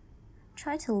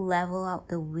 Try to level out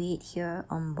the weight here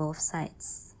on both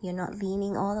sides. You're not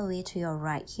leaning all the way to your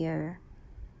right here.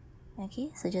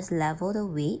 Okay, so just level the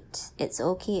weight. It's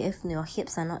okay if your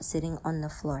hips are not sitting on the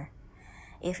floor.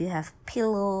 If you have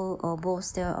pillow or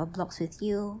bolster or blocks with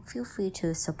you, feel free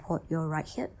to support your right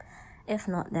hip. If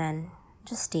not, then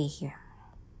just stay here.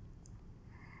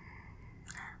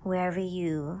 Whenever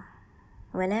you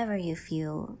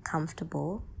feel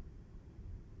comfortable,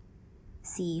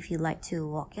 see if you like to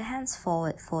walk your hands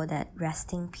forward for that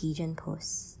resting pigeon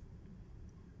pose.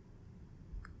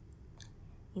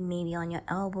 You may be on your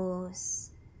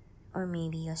elbows, or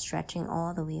maybe you're stretching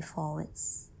all the way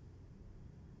forwards.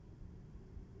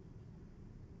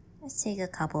 Let's take a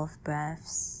couple of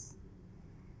breaths.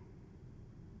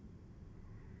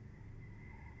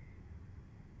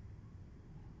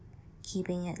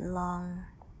 Keeping it long.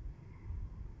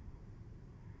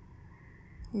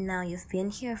 Now you've been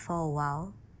here for a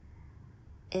while.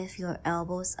 If your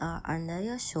elbows are under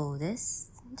your shoulders,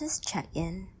 just check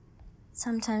in.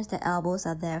 Sometimes the elbows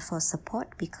are there for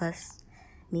support because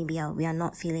maybe we are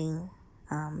not feeling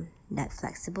that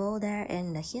flexible there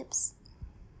in the hips.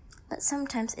 But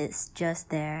sometimes it's just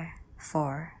there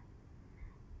for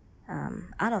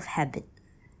out of habit.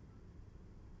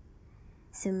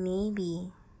 So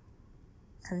maybe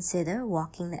consider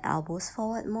walking the elbows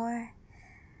forward more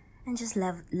and just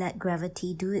let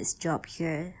gravity do its job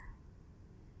here.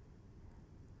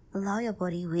 Allow your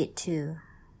body weight to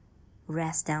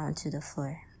rest down to the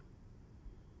floor.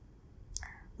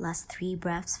 Last 3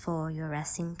 breaths for your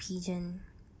resting pigeon.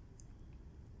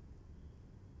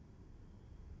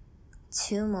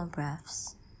 2 more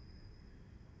breaths.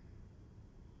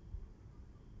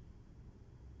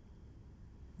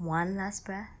 One last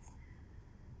breath.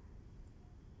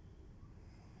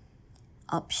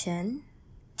 Option,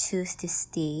 choose to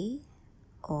stay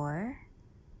or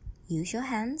use your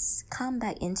hands, come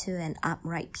back into an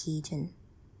upright pigeon.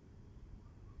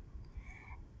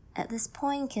 At this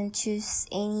point, you can choose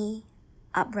any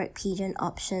upright pigeon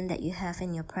option that you have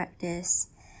in your practice,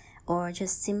 or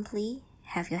just simply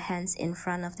have your hands in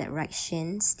front of that right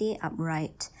shin, stay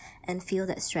upright, and feel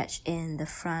that stretch in the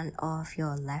front of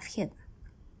your left hip.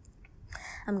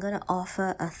 I'm going to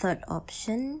offer a third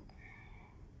option.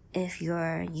 If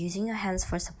you're using your hands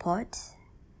for support,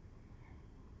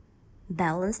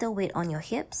 balance the weight on your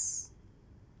hips.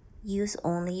 Use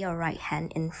only your right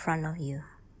hand in front of you.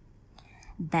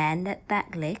 Bend that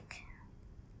back leg.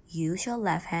 Use your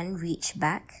left hand, reach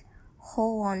back.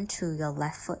 Hold on to your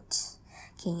left foot.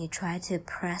 Can you try to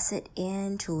press it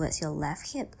in towards your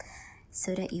left hip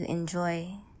so that you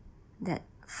enjoy that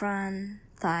front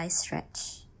thigh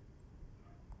stretch?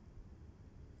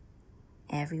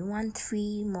 Everyone,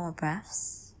 3 more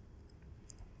breaths.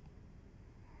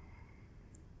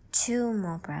 2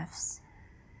 more breaths.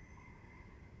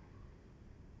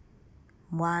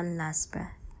 1 last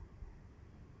breath.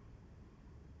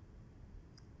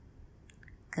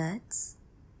 Good.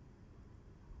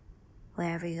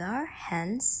 Wherever you are,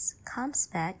 hands comes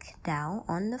back down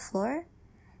on the floor.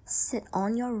 Sit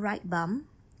on your right bum.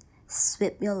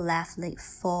 Sweep your left leg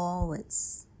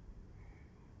forwards.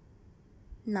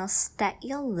 Now stack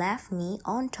your left knee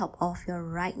on top of your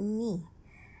right knee.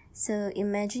 So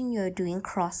imagine you're doing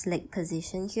cross leg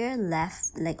position here,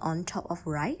 left leg on top of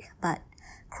right, but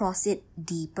cross it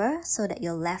deeper so that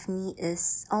your left knee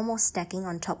is almost stacking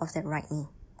on top of that right knee.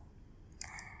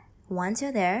 Once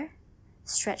you're there,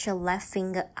 stretch your left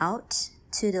finger out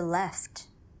to the left.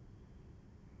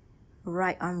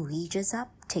 Right arm reaches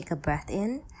up, take a breath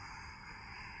in.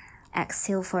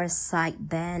 Exhale for a side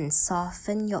bend.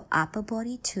 Soften your upper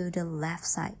body to the left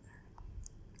side.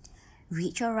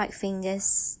 Reach your right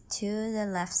fingers to the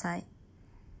left side.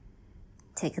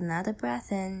 Take another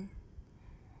breath in.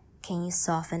 Can you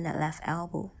soften that left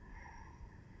elbow?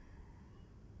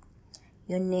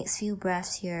 Your next few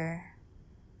breaths here,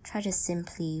 try to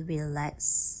simply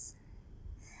relax.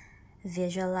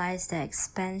 Visualize the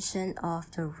expansion of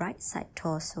the right side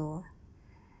torso.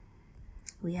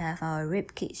 We have our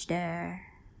rib cage there.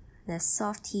 There's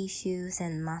soft tissues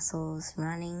and muscles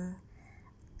running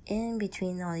in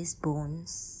between all these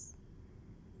bones.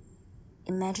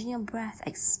 Imagine your breath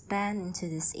expand into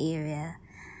this area,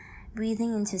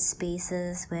 breathing into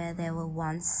spaces where there were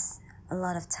once a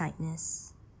lot of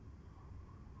tightness.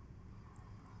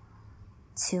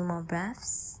 2 more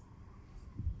breaths.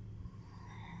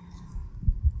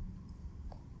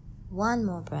 1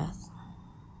 more breath.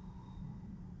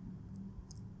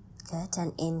 Good,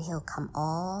 and inhale, come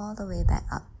all the way back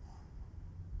up.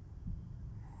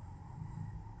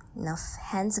 Now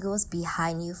hands goes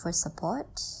behind you for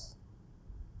support.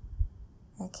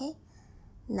 Okay,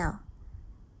 now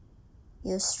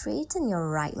you straighten your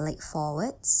right leg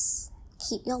forwards.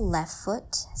 Keep your left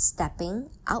foot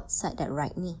stepping outside that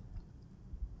right knee.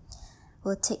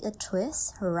 We'll take a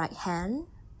twist, right hand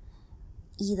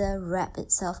either wrap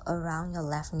itself around your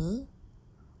left knee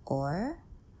or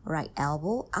right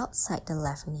elbow outside the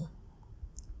left knee.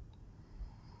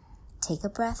 Take a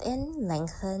breath in,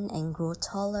 lengthen and grow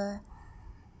taller.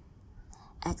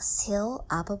 Exhale,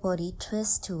 upper body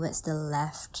twist towards the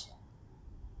left.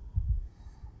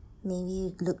 Maybe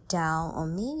you look down, or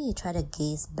maybe you try to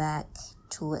gaze back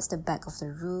towards the back of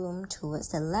the room, towards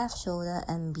the left shoulder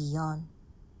and beyond.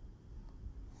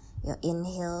 Your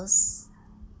inhales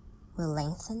will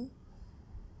lengthen.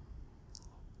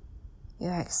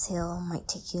 Your exhale might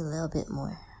take you a little bit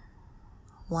more.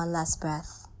 1 last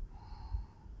breath.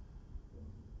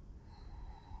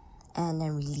 And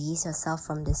then release yourself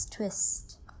from this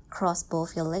twist. Cross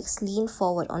both your legs, lean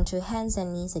forward onto hands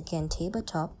and knees again,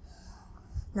 tabletop.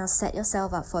 Now set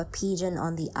yourself up for a pigeon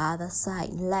on the other side.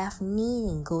 Left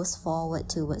knee goes forward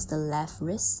towards the left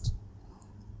wrist.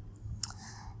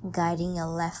 Guiding your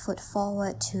left foot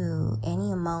forward to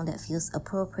any amount that feels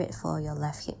appropriate for your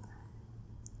left hip.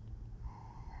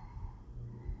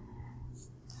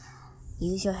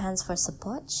 Use your hands for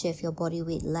support. Shift your body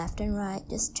weight left and right.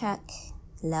 Just check.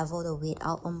 Level the weight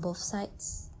out on both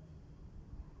sides.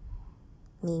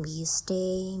 Maybe you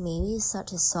stay. Maybe you start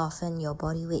to soften your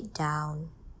body weight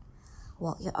down.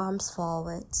 Walk your arms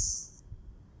forwards.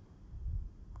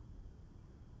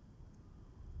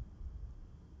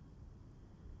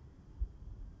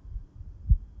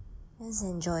 Just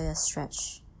enjoy your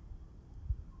stretch.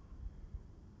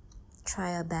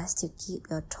 Try your best to keep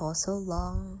your torso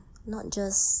long, not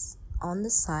just on the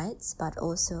sides, but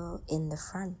also in the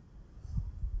front.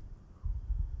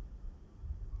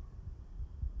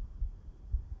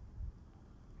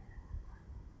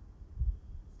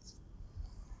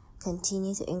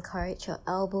 Continue to encourage your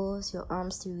elbows, your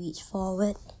arms to reach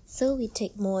forward, so we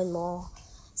take more and more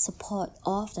support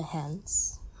off the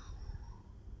hands.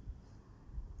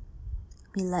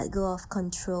 We let go of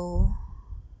control,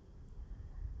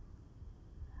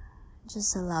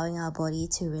 just allowing our body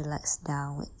to relax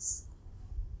downwards.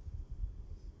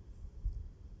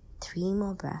 3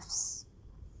 more breaths.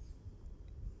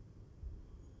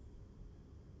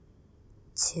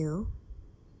 2,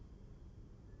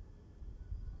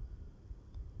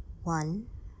 1.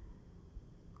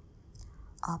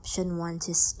 Option 1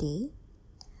 to stay.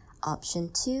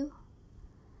 Option 2,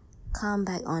 come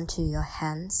back onto your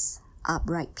hands,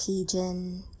 upright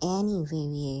pigeon, any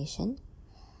variation.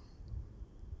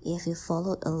 If you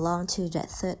followed along to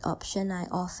that third option I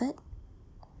offered,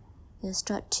 you'll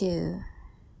start to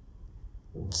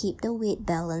keep the weight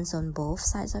balance on both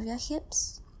sides of your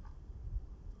hips.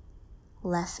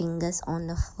 Left fingers on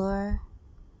the floor,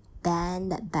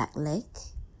 bend that back leg.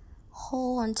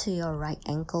 Hold onto your right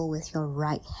ankle with your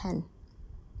right hand.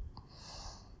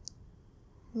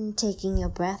 And taking your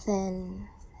breath in,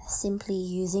 simply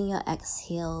using your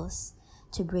exhales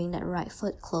to bring that right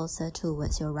foot closer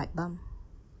towards your right bum.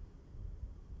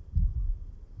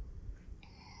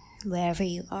 Wherever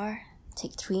you are,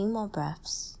 take 3 more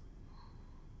breaths.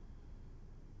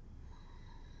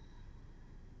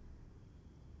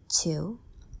 2,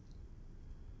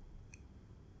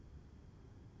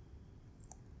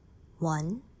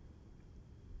 1,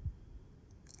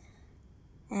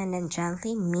 and then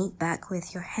gently meet back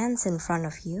with your hands in front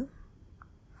of you.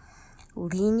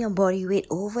 Lean your body weight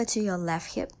over to your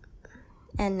left hip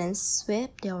and then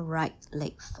sweep your right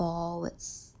leg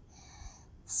forwards,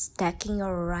 stacking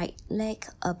your right leg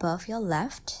above your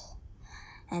left,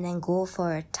 and then go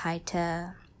for a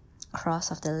tighter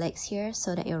cross of the legs here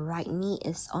so that your right knee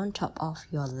is on top of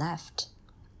your left.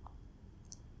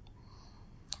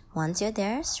 Once you're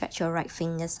there, stretch your right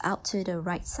fingers out to the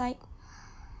right side.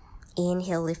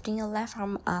 Inhale, lifting your left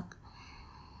arm up.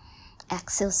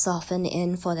 Exhale, soften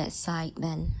in for that side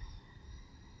bend.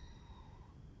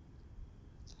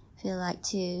 If you like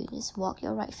to, just walk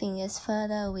your right fingers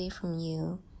further away from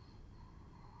you.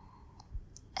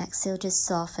 Exhale, just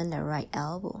soften the right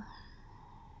elbow.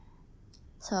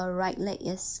 So our right leg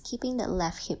is keeping the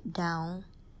left hip down.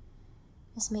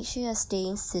 Just make sure you're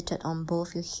staying seated on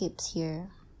both your hips here.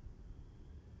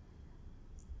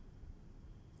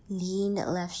 Lean that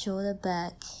left shoulder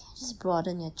back. Just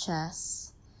broaden your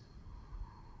chest.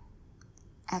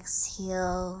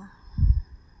 Exhale.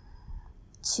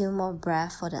 2 more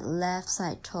breaths for that left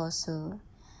side torso.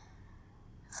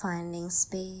 Finding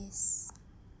space.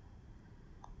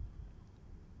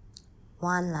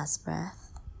 1 last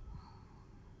breath.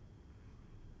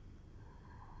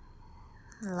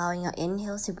 Allowing your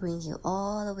inhales to bring you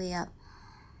all the way up.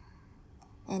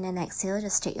 And then exhale,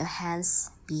 just take your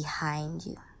hands behind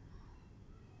you.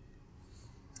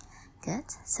 Good.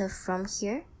 So from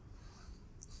here,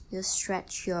 you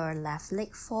stretch your left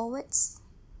leg forwards.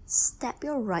 Step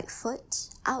your right foot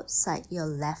outside your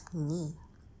left knee.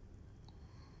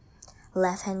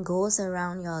 Left hand goes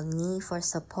around your knee for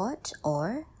support,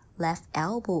 or left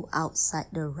elbow outside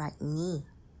the right knee.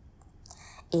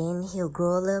 Inhale,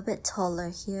 grow a little bit taller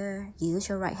here. Use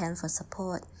your right hand for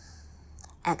support.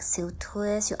 Exhale,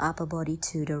 twist your upper body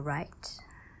to the right.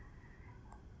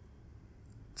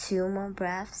 2 more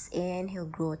breaths. Inhale,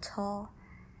 grow tall.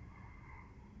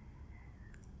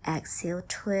 Exhale,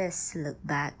 twist, look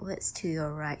backwards to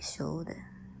your right shoulder.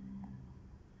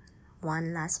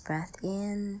 1 last breath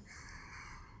in.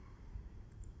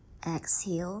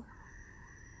 Exhale.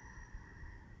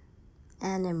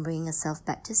 And then bring yourself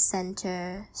back to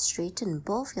center. Straighten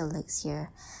both your legs here.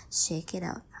 Shake it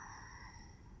out.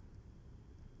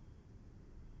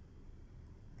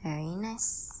 Very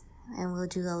nice. And we'll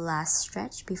do a last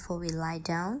stretch before we lie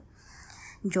down.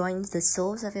 Join the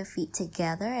soles of your feet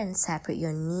together and separate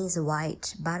your knees wide,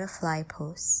 butterfly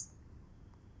pose.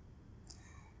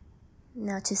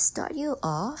 Now to start you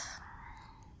off,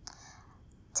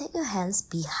 take your hands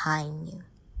behind you.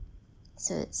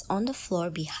 So it's on the floor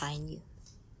behind you.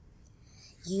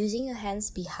 Using your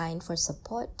hands behind for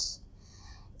support,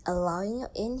 allowing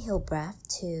your inhale breath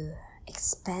to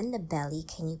expand the belly.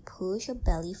 Can you push your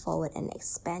belly forward and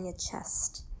expand your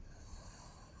chest?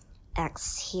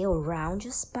 Exhale, round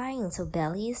your spine so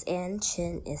belly is in,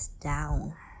 chin is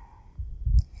down.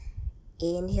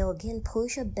 Inhale again,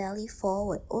 push your belly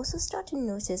forward. Also start to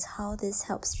notice how this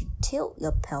helps you tilt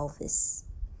your pelvis.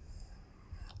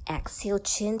 Exhale,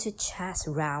 chin to chest,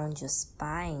 round your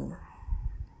spine.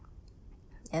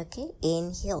 Okay,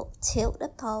 inhale, tilt the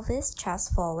pelvis,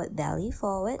 chest forward, belly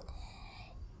forward.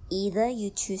 Either you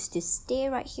choose to stay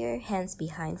right here, hands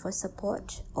behind for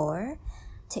support, or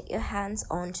take your hands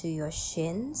onto your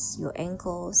shins, your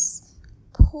ankles,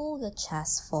 pull your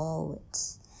chest forward.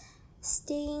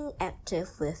 Staying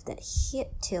active with that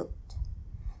hip tilt.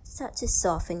 Start to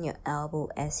soften your elbow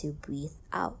as you breathe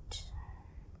out.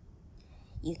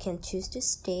 You can choose to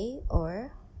stay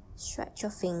or stretch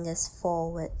your fingers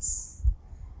forwards,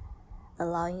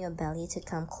 allowing your belly to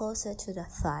come closer to the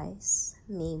thighs,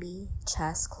 maybe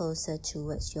chest closer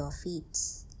towards your feet.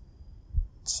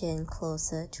 Chin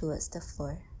closer towards the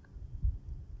floor.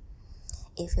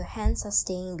 If your hands are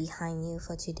staying behind you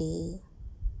for today,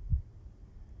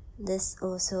 this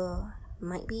also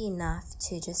might be enough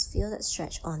to just feel that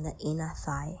stretch on the inner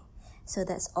thigh. So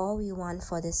that's all we want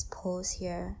for this pose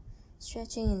here,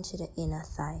 stretching into the inner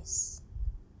thighs.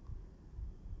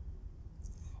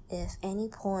 If any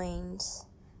point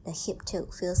the hip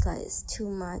tilt feels like it's too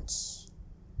much,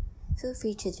 feel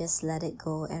free to just let it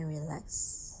go and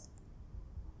relax.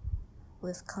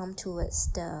 We've come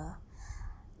towards the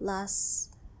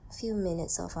last few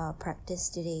minutes of our practice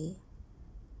today.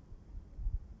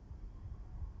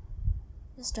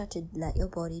 Just start to let your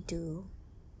body do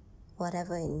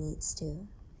whatever it needs to.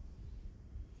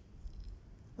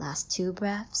 Last 2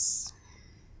 breaths.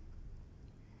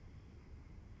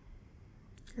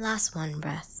 Last 1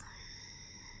 breath.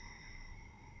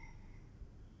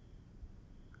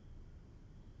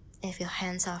 If your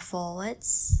hands are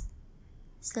forwards,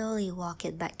 slowly walk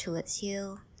it back towards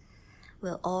you.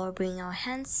 We'll all bring our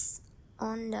hands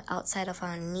on the outside of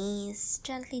our knees.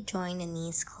 Gently join the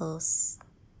knees close.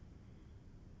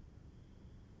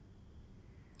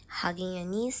 Hugging your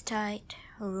knees tight,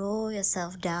 roll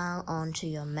yourself down onto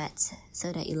your mat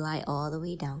so that you lie all the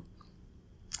way down.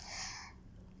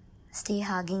 Stay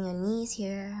hugging your knees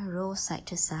here, roll side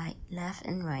to side, left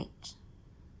and right.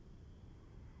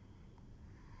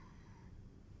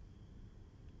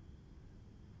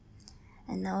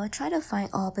 And now try to find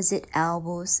opposite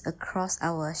elbows across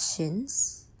our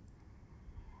shins.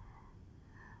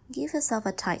 Give yourself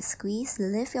a tight squeeze.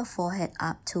 Lift your forehead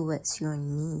up towards your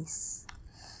knees.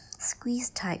 Squeeze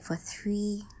tight for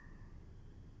 3,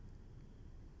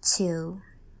 2,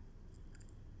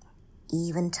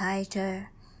 even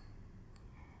tighter.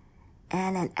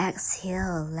 And an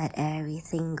exhale, let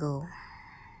everything go.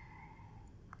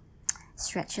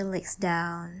 Stretch your legs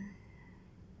down.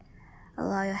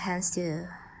 Allow your hands to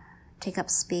take up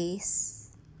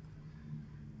space.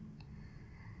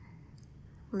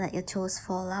 Let your toes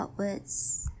fall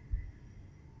outwards.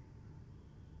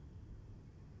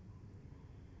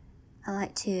 I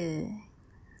like to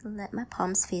let my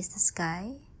palms face the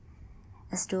sky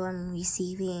as though I'm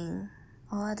receiving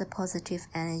all the positive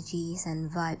energies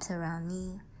and vibes around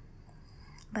me.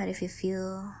 But if you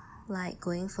feel like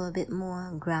going for a bit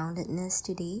more groundedness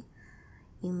today,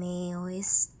 you may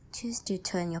always choose to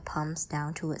turn your palms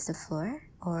down towards the floor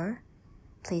or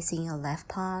placing your left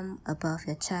palm above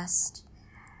your chest,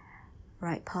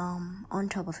 right palm on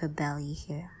top of your belly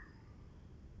here.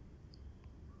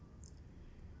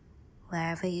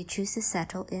 Wherever you choose to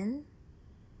settle in,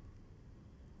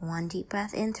 one deep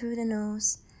breath in through the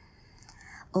nose.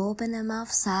 Open the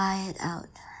mouth side out.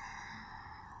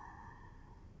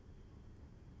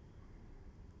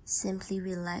 Simply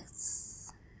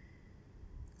relax.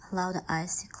 Allow the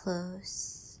eyes to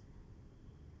close.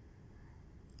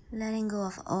 Letting go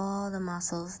of all the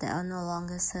muscles that are no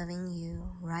longer serving you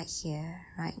right here,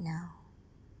 right now.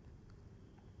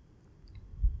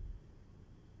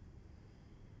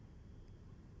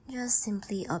 Just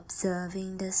simply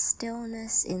observing the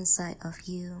stillness inside of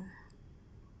you.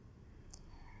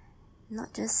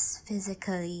 Not just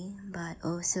physically, but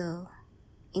also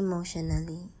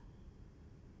emotionally,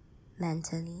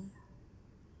 mentally.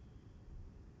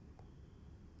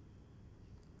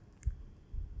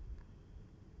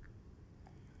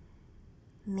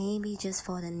 Maybe just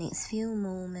for the next few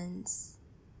moments,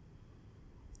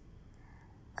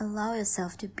 allow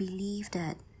yourself to believe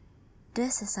that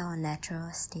this is our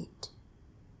natural state.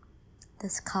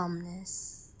 This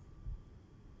calmness,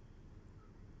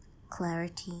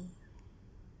 clarity,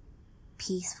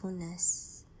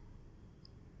 peacefulness.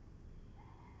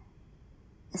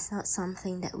 It's not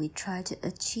something that we try to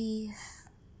achieve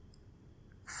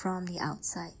from the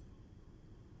outside.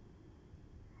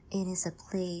 It is a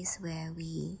place where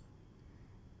we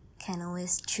can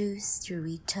always choose to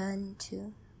return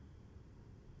to.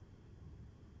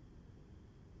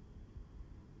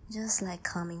 Just like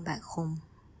coming back home.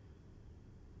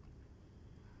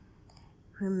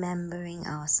 Remembering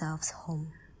ourselves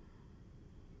home.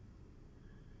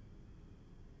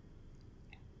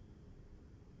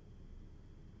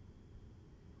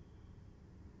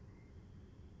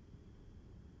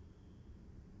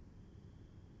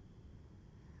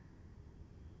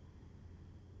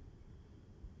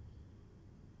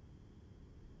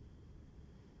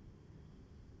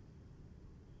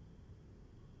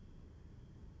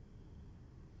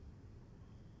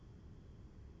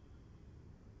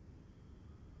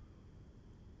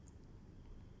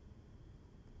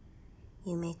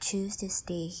 You may choose to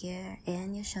stay here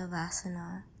in your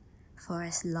Shavasana for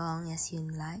as long as you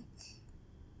like.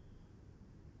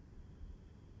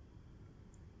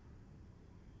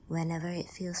 Whenever it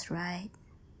feels right,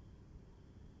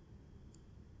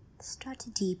 start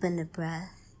to deepen the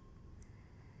breath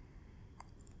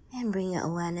and bring your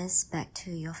awareness back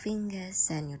to your fingers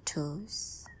and your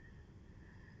toes.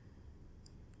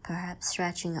 Perhaps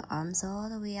stretching your arms all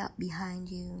the way up behind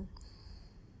you.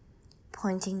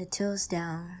 Pointing the toes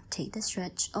down, take the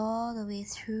stretch all the way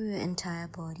through your entire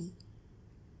body.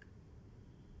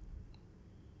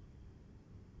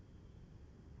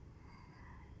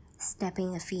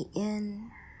 Stepping the feet in,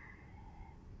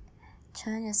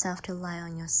 turn yourself to lie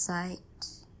on your side.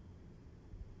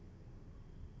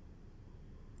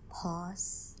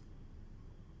 Pause.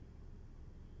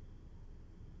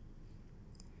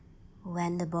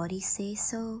 When the body says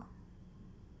so,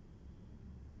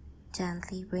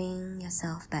 gently bring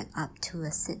yourself back up to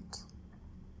a sit.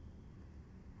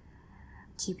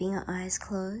 Keeping your eyes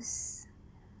closed,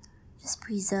 just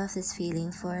preserve this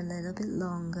feeling for a little bit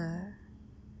longer.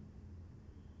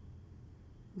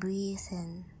 Breathe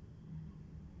in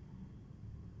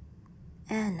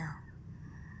and out.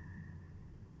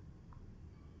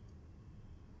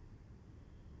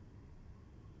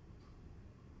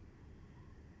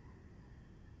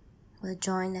 We'll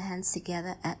join the hands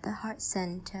together at the heart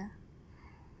center.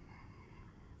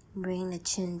 Bring the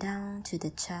chin down to the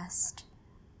chest,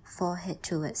 forehead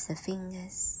towards the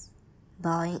fingers,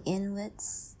 bowing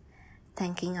inwards,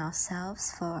 thanking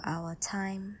ourselves for our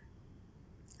time,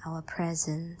 our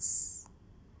presence,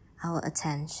 our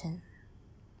attention.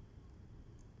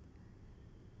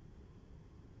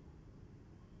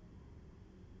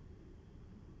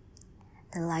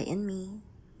 The light in me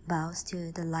bows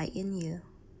to the light in you.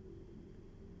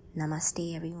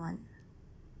 Namaste, everyone.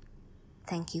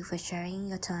 Thank you for sharing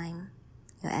your time,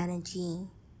 your energy,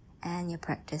 and your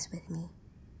practice with me.